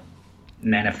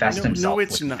manifest himself. No,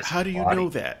 it's with not. How do you know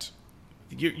that?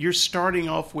 You're starting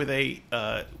off with a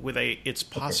it's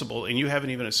possible, and you haven't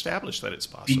even established that it's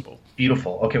possible.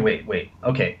 Beautiful. Okay, wait.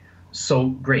 Okay, so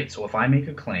great. So if I make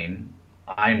a claim,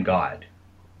 I'm God.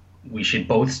 We should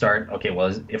both start. Okay,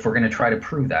 well, if we're going to try to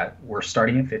prove that, we're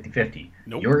starting at 50-50.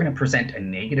 Nope. You're going to present a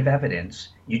negative evidence.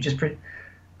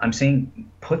 I'm saying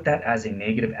put that as a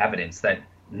negative evidence that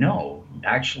no,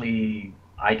 actually,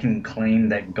 I can claim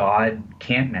that God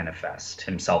can't manifest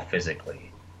himself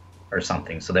physically or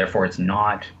something. So therefore, it's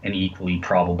not an equally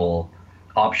probable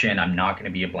option. I'm not going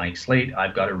to be a blank slate.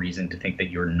 I've got a reason to think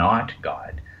that you're not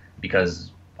God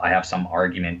because I have some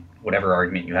argument, whatever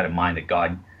argument you had in mind, that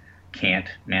God can't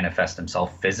manifest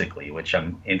himself physically, which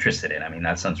I'm interested in. I mean,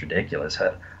 that sounds ridiculous.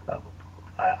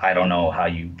 I don't know how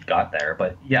you got there,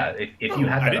 but yeah, if you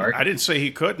had that argument. I didn't say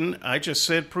he couldn't. I just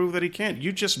said prove that he can't.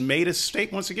 You just made a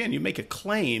statement. Once again, you make a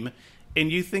claim,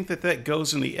 and you think that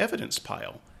goes in the evidence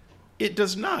pile. It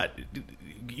does not.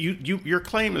 Your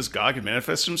claim is God can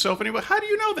manifest himself anyway. How do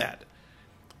you know that?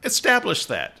 Establish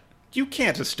that. You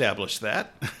can't establish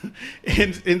that.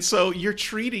 and so you're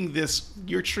treating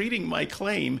my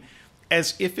claim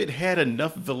as if it had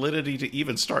enough validity to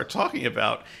even start talking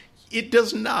about. It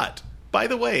does not. By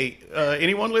the way,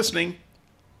 anyone listening,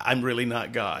 I'm really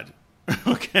not God.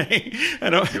 Okay?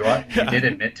 You did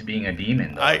admit to being a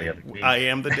demon, though, the other week. I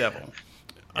am the devil.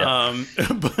 Yeah.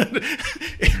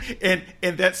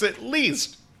 And that's at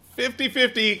least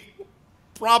 50-50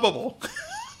 probable.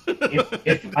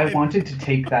 If I wanted to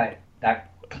take that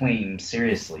claim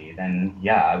seriously, then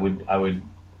yeah, I would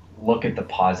look at the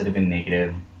positive and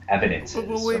negative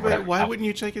evidences. Wait, why wouldn't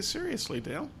you take it seriously,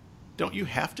 Dale? Don't you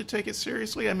have to take it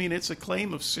seriously? I mean, it's a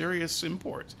claim of serious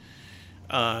import.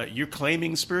 You're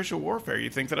claiming spiritual warfare. You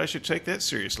think that I should take that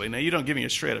seriously. Now, you don't give me a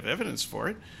shred of evidence for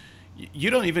it. You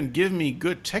don't even give me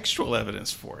good textual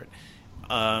evidence for it.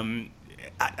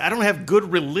 I don't have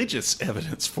good religious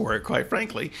evidence for it, quite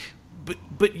frankly.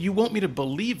 But you want me to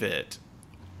believe it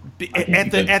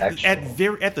at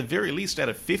the very least at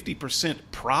a 50%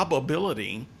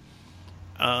 probability.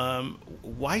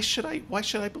 Why should I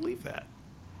believe that?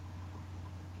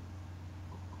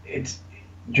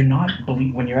 You're not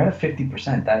believe when you're at a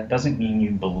 50%. That doesn't mean you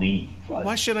believe.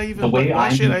 Why should I even buy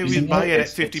it at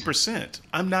 50%?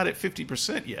 I'm not at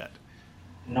 50% yet.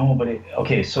 No, but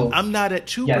okay, so I'm not at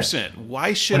 2%. Yes.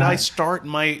 Why should I start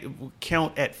my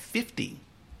count at 50?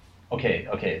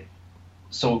 Okay.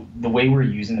 So the way we're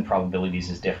using the probabilities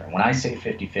is different. When I say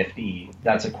 50-50,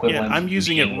 that's equivalent. Yeah, I'm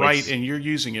using it right and you're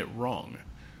using it wrong.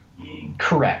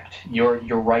 Correct. You're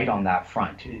right on that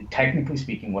front. Technically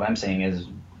speaking, what I'm saying is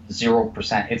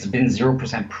 0%. It's been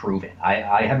 0% proven.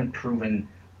 I haven't proven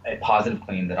a positive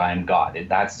claim that I am God.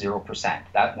 That's 0%.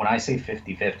 That when I say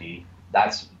 50-50,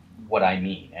 that's what I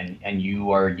mean. And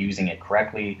you are using it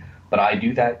correctly, but I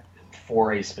do that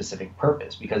for a specific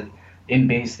purpose, because in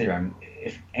Bayes' theorem,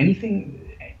 if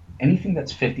anything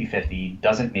that's 50-50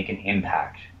 doesn't make an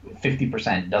impact,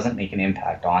 50% doesn't make an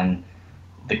impact on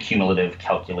the cumulative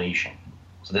calculation.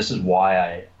 So this is why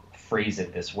I phrase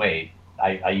it this way.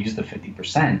 I use the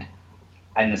 50%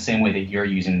 in the same way that you're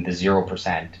using the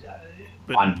 0%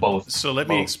 on both. So let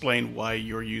me explain why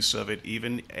your use of it,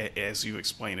 even as you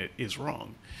explain it, is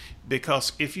wrong.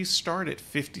 Because if you start at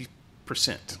 50%,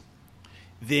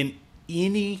 then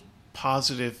any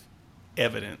positive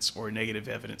evidence or negative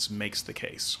evidence makes the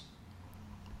case.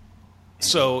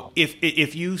 So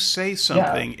if you say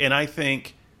something and I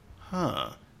think,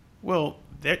 well,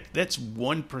 that's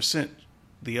 1%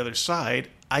 the other side,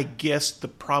 I guess the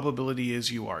probability is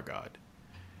you are God.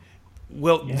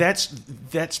 Well, that's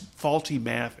faulty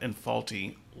math and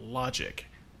faulty logic,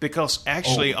 because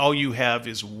actually all you have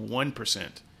is 1%.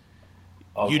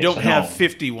 You don't have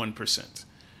 51%.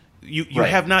 You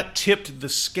have not tipped the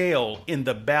scale in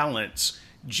the balance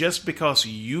just because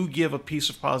you give a piece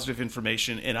of positive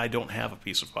information and I don't have a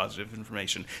piece of positive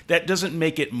information. That doesn't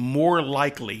make it more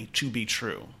likely to be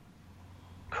true.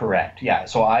 Correct. Yeah.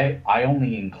 So I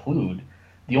only include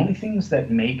the only things that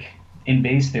make, in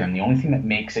Bayes' theorem, the only thing that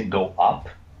makes it go up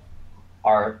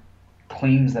are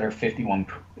claims that are 50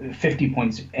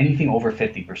 points, anything over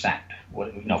 50%,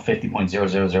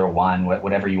 50.0001,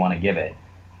 whatever you want to give it.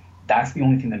 That's the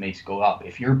only thing that makes it go up.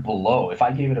 If you're below, if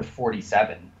I gave it a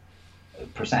 47%,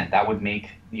 that would make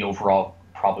the overall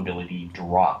probability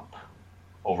drop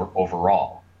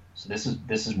overall. So this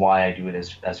is why I do it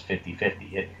as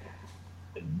 50-50.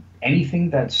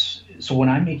 So when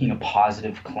I'm making a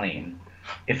positive claim,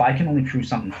 if I can only prove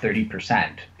something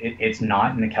 30%, it's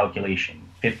not in the calculation.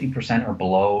 50% or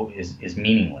below is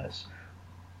meaningless.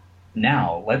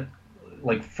 Now,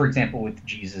 for example, with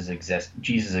Jesus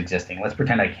existing, let's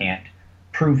pretend I can't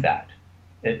prove that.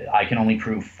 I can only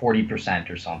prove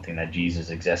 40% or something that Jesus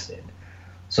existed.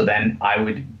 So then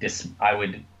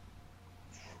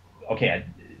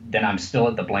then I'm still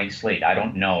at the blank slate. I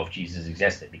don't know if Jesus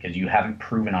existed, because you haven't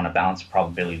proven on a balance of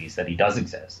probabilities that he does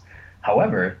exist.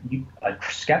 However, a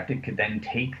skeptic could then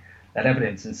take that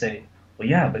evidence and say, well,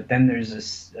 yeah, but then there's a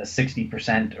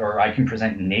 60%, or I can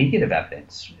present negative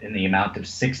evidence in the amount of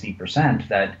 60%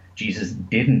 that Jesus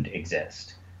didn't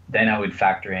exist. Then I would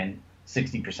factor in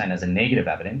 60% as a negative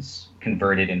evidence,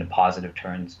 convert it into positive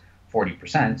terms,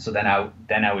 40%. So then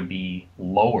I would be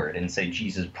lowered and say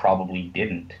Jesus probably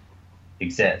didn't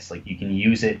exist. Like, you can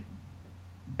use it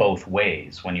both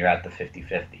ways when you're at the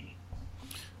 50-50.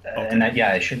 Okay. And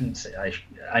I shouldn't say.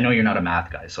 I know you're not a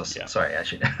math guy, so sorry. I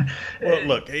should. Well,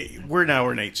 look, we're an hour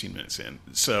and 18 minutes in,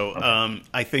 so okay.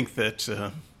 I think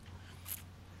that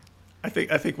I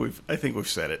think we've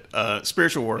said it.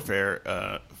 Spiritual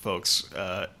warfare, folks.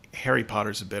 Harry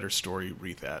Potter's a better story.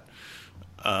 Read that.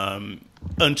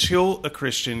 Until a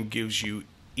Christian gives you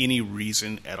any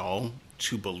reason at all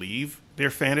to believe their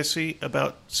fantasy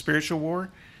about spiritual war,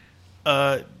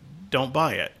 don't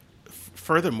buy it.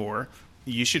 Furthermore,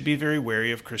 you should be very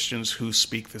wary of Christians who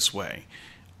speak this way.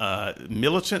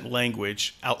 Militant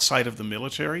language outside of the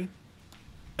military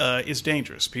is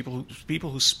dangerous.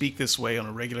 People who speak this way on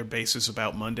a regular basis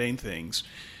about mundane things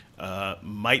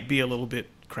might be a little bit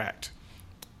cracked.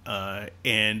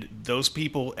 And those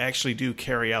people actually do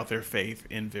carry out their faith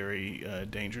in very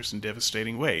dangerous and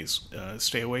devastating ways.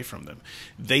 Stay away from them.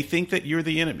 They think that you're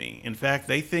the enemy. In fact,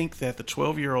 they think that the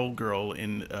 12-year-old girl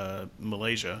in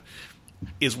Malaysia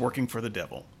is working for the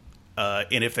devil.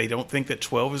 And if they don't think that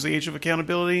 12 is the age of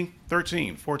accountability,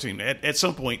 13, 14. At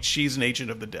some point, she's an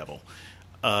agent of the devil.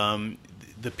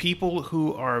 The people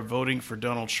who are voting for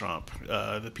Donald Trump,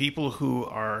 the people who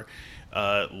are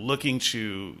looking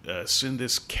to send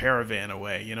this caravan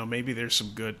away, maybe there's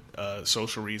some good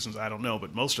social reasons, I don't know,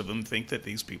 but most of them think that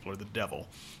these people are the devil.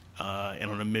 And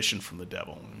on a mission from the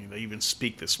devil. I mean, they even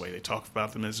speak this way. They talk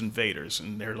about them as invaders,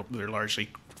 and they're largely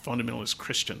fundamentalist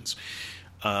Christians.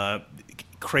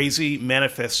 Crazy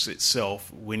manifests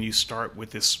itself when you start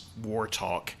with this war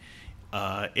talk.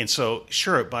 And so,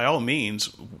 sure, by all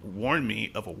means, warn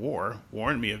me of a war,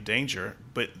 warn me of danger.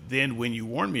 But then when you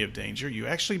warn me of danger, you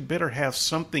actually better have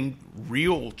something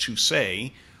real to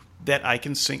say that I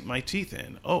can sink my teeth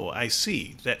in. Oh, I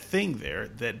see that thing there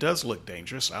that does look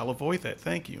dangerous. I'll avoid that.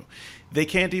 Thank you. They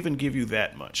can't even give you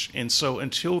that much. And so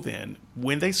until then,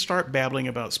 when they start babbling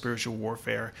about spiritual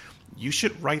warfare, you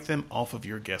should write them off of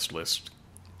your guest list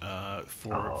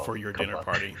for your dinner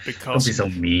party because Don't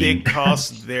be so mean.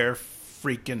 because they're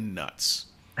freaking nuts.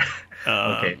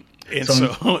 Okay. And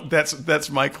so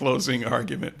that's my closing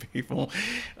argument, people.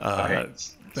 Okay.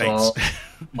 Thanks. So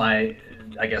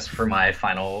I guess for my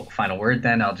final word,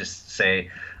 then I'll just say,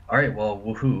 all right, well,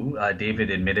 woohoo! David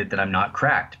admitted that I'm not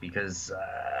cracked because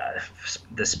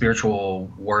the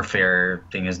spiritual warfare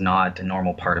thing is not a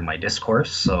normal part of my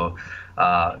discourse. So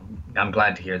I'm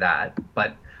glad to hear that.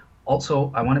 But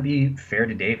also, I want to be fair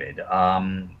to David.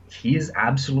 He is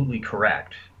absolutely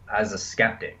correct. As a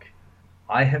skeptic,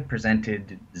 I have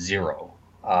presented zero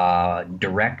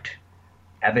direct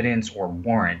evidence or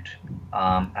warrant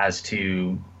as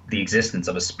to the existence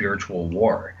of a spiritual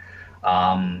war.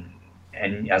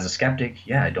 And as a skeptic,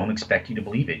 yeah, I don't expect you to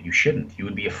believe it. You shouldn't. You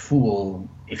would be a fool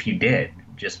if you did,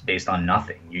 just based on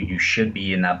nothing. You should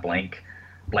be in that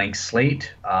blank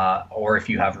slate, or if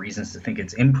you have reasons to think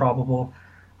it's improbable,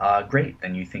 great,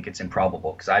 then you think it's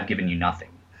improbable, because I've given you nothing.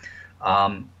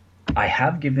 I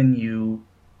have given you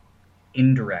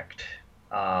indirect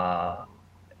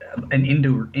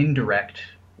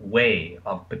way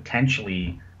of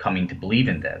potentially coming to believe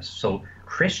in this. So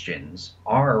Christians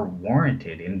are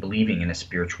warranted in believing in a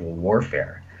spiritual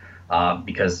warfare,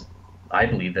 because I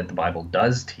believe that the Bible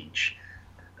does teach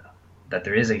that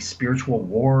there is a spiritual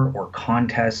war or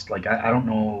contest. Like, I don't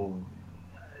know,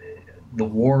 the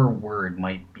war word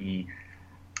might be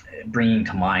bringing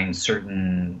to mind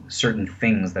certain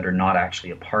things that are not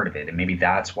actually a part of it, and maybe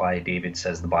that's why David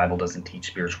says the Bible doesn't teach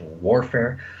spiritual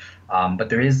warfare. But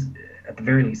there is, at the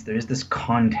very least, there is this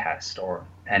contest,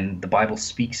 and the Bible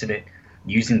speaks of it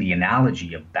using the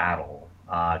analogy of battle.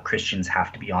 Christians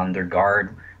have to be on their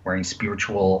guard, wearing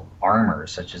spiritual armor,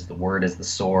 such as the word as the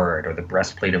sword, or the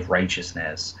breastplate of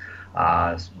righteousness,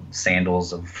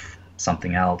 sandals of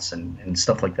something else, and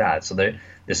stuff like that. So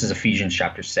this is Ephesians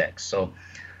chapter 6. So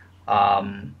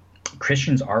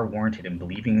Christians are warranted in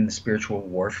believing in the spiritual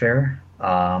warfare,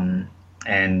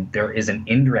 and there is an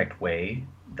indirect way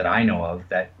that I know of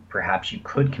that perhaps you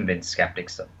could convince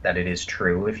skeptics that it is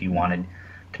true if you wanted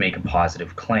to make a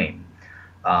positive claim.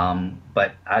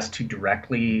 But as to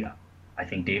directly, I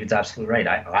think David's absolutely right.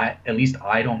 I at least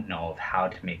I don't know of how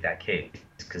to make that case,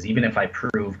 because even if I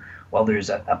prove, well, there's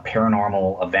a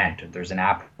paranormal event, or there's an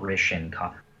apparition,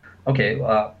 okay,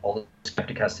 all the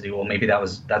skeptic has to do, well, maybe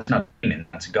that's not a demon,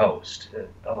 that's a ghost.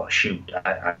 Oh shoot,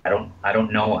 I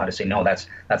don't know how to say, no, that's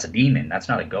a demon, that's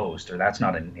not a ghost, or that's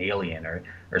not an alien,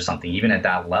 or something. Even at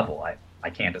that level, I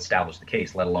can't establish the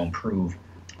case, let alone prove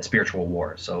a spiritual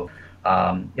war. So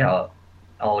yeah,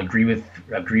 I'll agree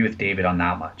with David on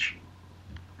that much.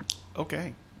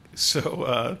 Okay,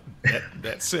 so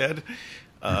that said,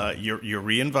 you're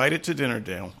re-invited to dinner,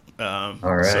 Dale. All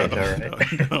right.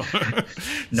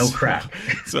 No crack.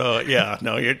 So yeah,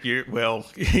 no, you're well.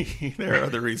 There are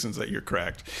other reasons that you're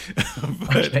cracked,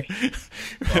 but okay.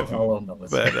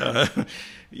 But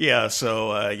yeah.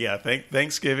 So yeah,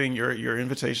 Thanksgiving, your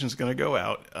invitation is going to go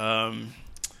out.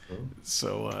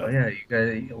 So oh yeah, you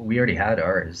guys, we already had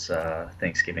ours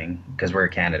Thanksgiving, because we're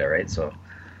Canada, right? So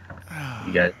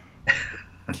you got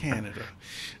Canada.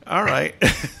 All right.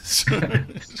 Sure.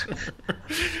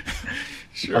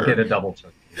 I'll get a double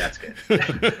turkey. That's good.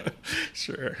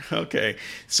 Sure. Okay.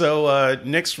 So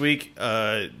next week,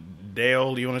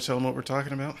 Dale, do you want to tell them what we're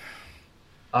talking about?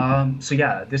 So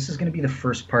yeah, this is going to be the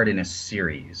first part in a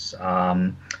series,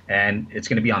 and it's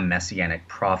going to be on messianic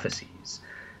prophecies.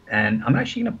 And I'm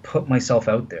actually going to put myself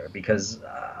out there, because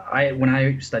when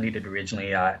I studied it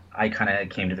originally, I kind of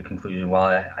came to the conclusion,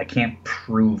 well, I can't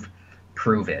prove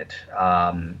it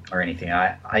or anything.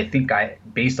 I think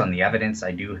based on the evidence,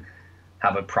 I do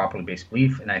have a properly based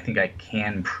belief, and I think I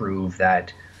can prove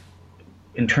that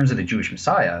in terms of the Jewish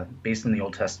Messiah, based on the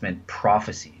Old Testament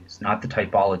prophecies, not the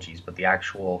typologies, but the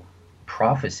actual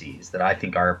prophecies that I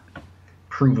think are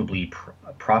provable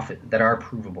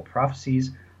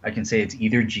prophecies, I can say it's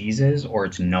either Jesus or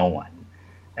it's no one.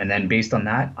 And then based on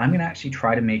that, I'm going to actually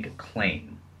try to make a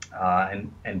claim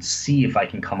and see if I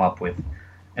can come up with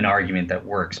an argument that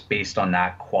works based on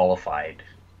that qualified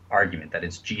argument that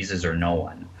it's Jesus or no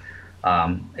one.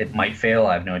 It might fail.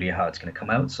 I have no idea how it's going to come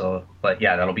out. But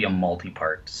yeah, that'll be a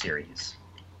multi-part series.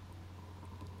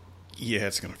 Yeah,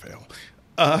 it's going to fail.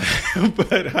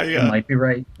 But you might be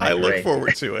right. I look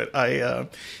forward to it.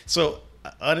 So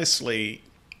honestly,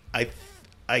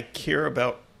 I care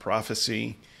about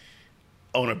prophecy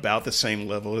on about the same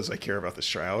level as I care about the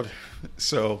Shroud.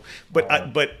 So, but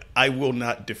I will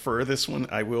not defer this one.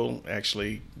 I will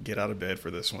actually get out of bed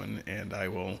for this one, and I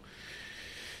will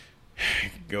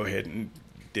go ahead and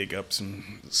dig up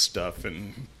some stuff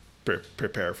and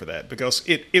prepare for that, because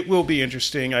it will be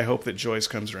interesting. I hope that Joyce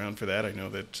comes around for that. I know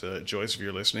that Joyce, if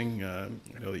you're listening, I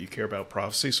know that you care about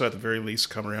prophecy, so at the very least,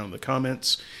 come around in the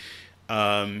comments.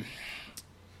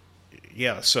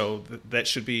 Yeah, so that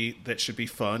should be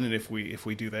fun, and if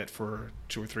we do that for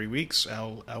 2 or 3 weeks,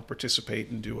 I'll participate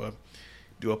and do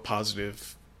a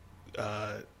positive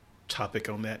topic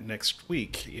on that next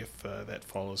week if that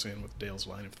follows in with Dale's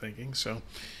line of thinking. So,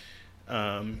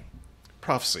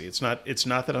 prophecy. It's not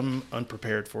that I'm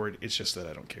unprepared for it. It's just that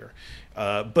I don't care.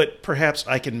 But perhaps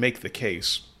I can make the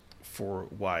case for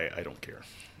why I don't care.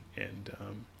 And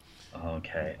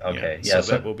Okay. Yeah,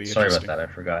 so that will be sorry about that. I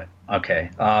forgot. Okay.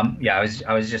 Yeah,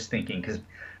 I was just thinking, because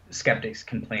skeptics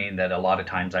complain that a lot of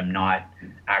times I'm not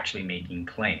actually making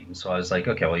claims. So I was like,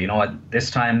 okay, well, you know what? This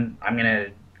time I'm gonna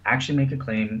actually make a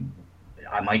claim.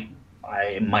 I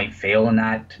might fail in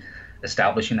that,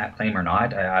 establishing that claim or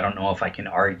not. I don't know if I can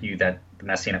argue that the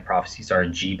Messianic prophecies are a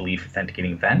G belief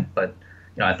authenticating event, but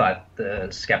I thought the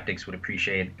skeptics would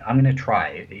appreciate. I'm going to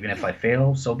try, even if I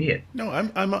fail, so be it. No,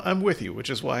 I'm with you,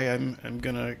 which is why I'm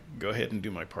going to go ahead and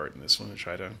do my part in this one and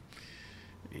try to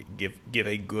give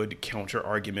a good counter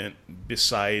argument.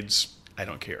 Besides, I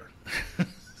don't care.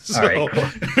 So, all right, cool.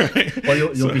 Right.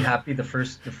 Well, you'll be happy. The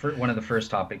first one of the first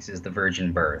topics is the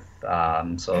virgin birth.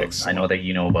 So excellent. I know that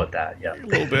you know about that. Yeah, a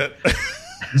little bit.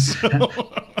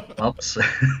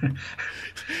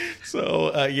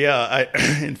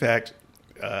 In fact,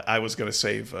 I was going to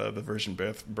save the virgin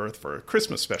birth for a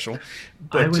Christmas special.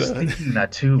 But, I was thinking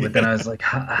that too, but then I was like,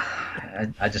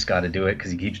 I just got to do it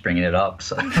because he keeps bringing it up.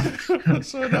 So,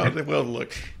 no, well,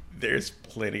 look, there's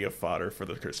plenty of fodder for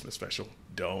the Christmas special.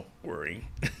 Don't worry.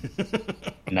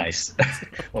 Nice.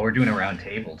 Well, we're doing a round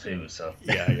table too, so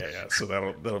yeah. So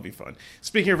that'll be fun.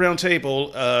 Speaking of round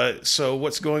table, so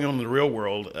what's going on in the real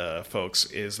world, folks,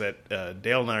 is that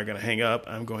Dale and I are going to hang up.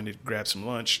 I'm going to grab some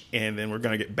lunch, and then we're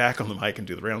going to get back on the mic and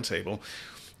do the round table,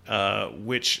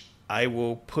 which I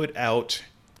will put out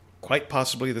quite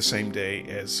possibly the same day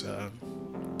as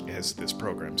this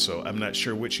program. So I'm not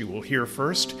sure which you will hear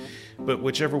first, but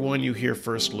whichever one you hear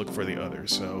first, look for the other.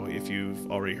 So if you've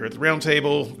already heard the round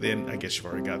table, then I guess you've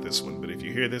already got this one. But if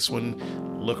you hear this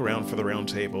one, look around for the round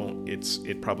table.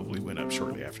 It probably went up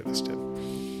shortly after this tip.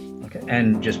 Okay.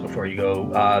 And just before you go,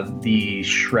 the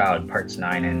Shroud parts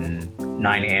 9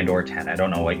 and or 10. I don't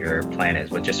know what your plan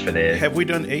is, but just for the... Have we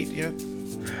done 8 yet?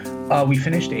 We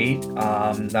finished 8.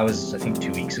 That was, I think,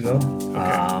 2 weeks ago. Okay.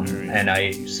 Right. And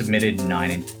I submitted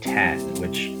 9 and 10,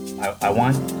 which I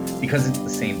want, because it's the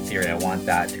same theory, I want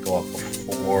that to go up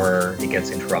before it gets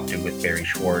interrupted with Barry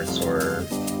Schwartz or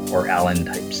Allen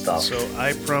type stuff. So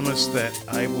I promise that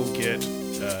I will get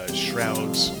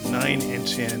Shrouds 9 and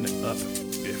 10 up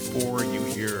before you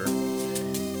hear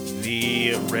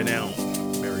the renowned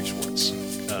Barry Schwartz.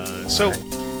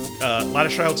 A lot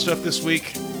of Shroud stuff this week.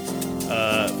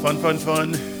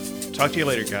 Fun. Talk to you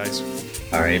later, guys.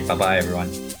 All right. Bye-bye,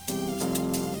 everyone.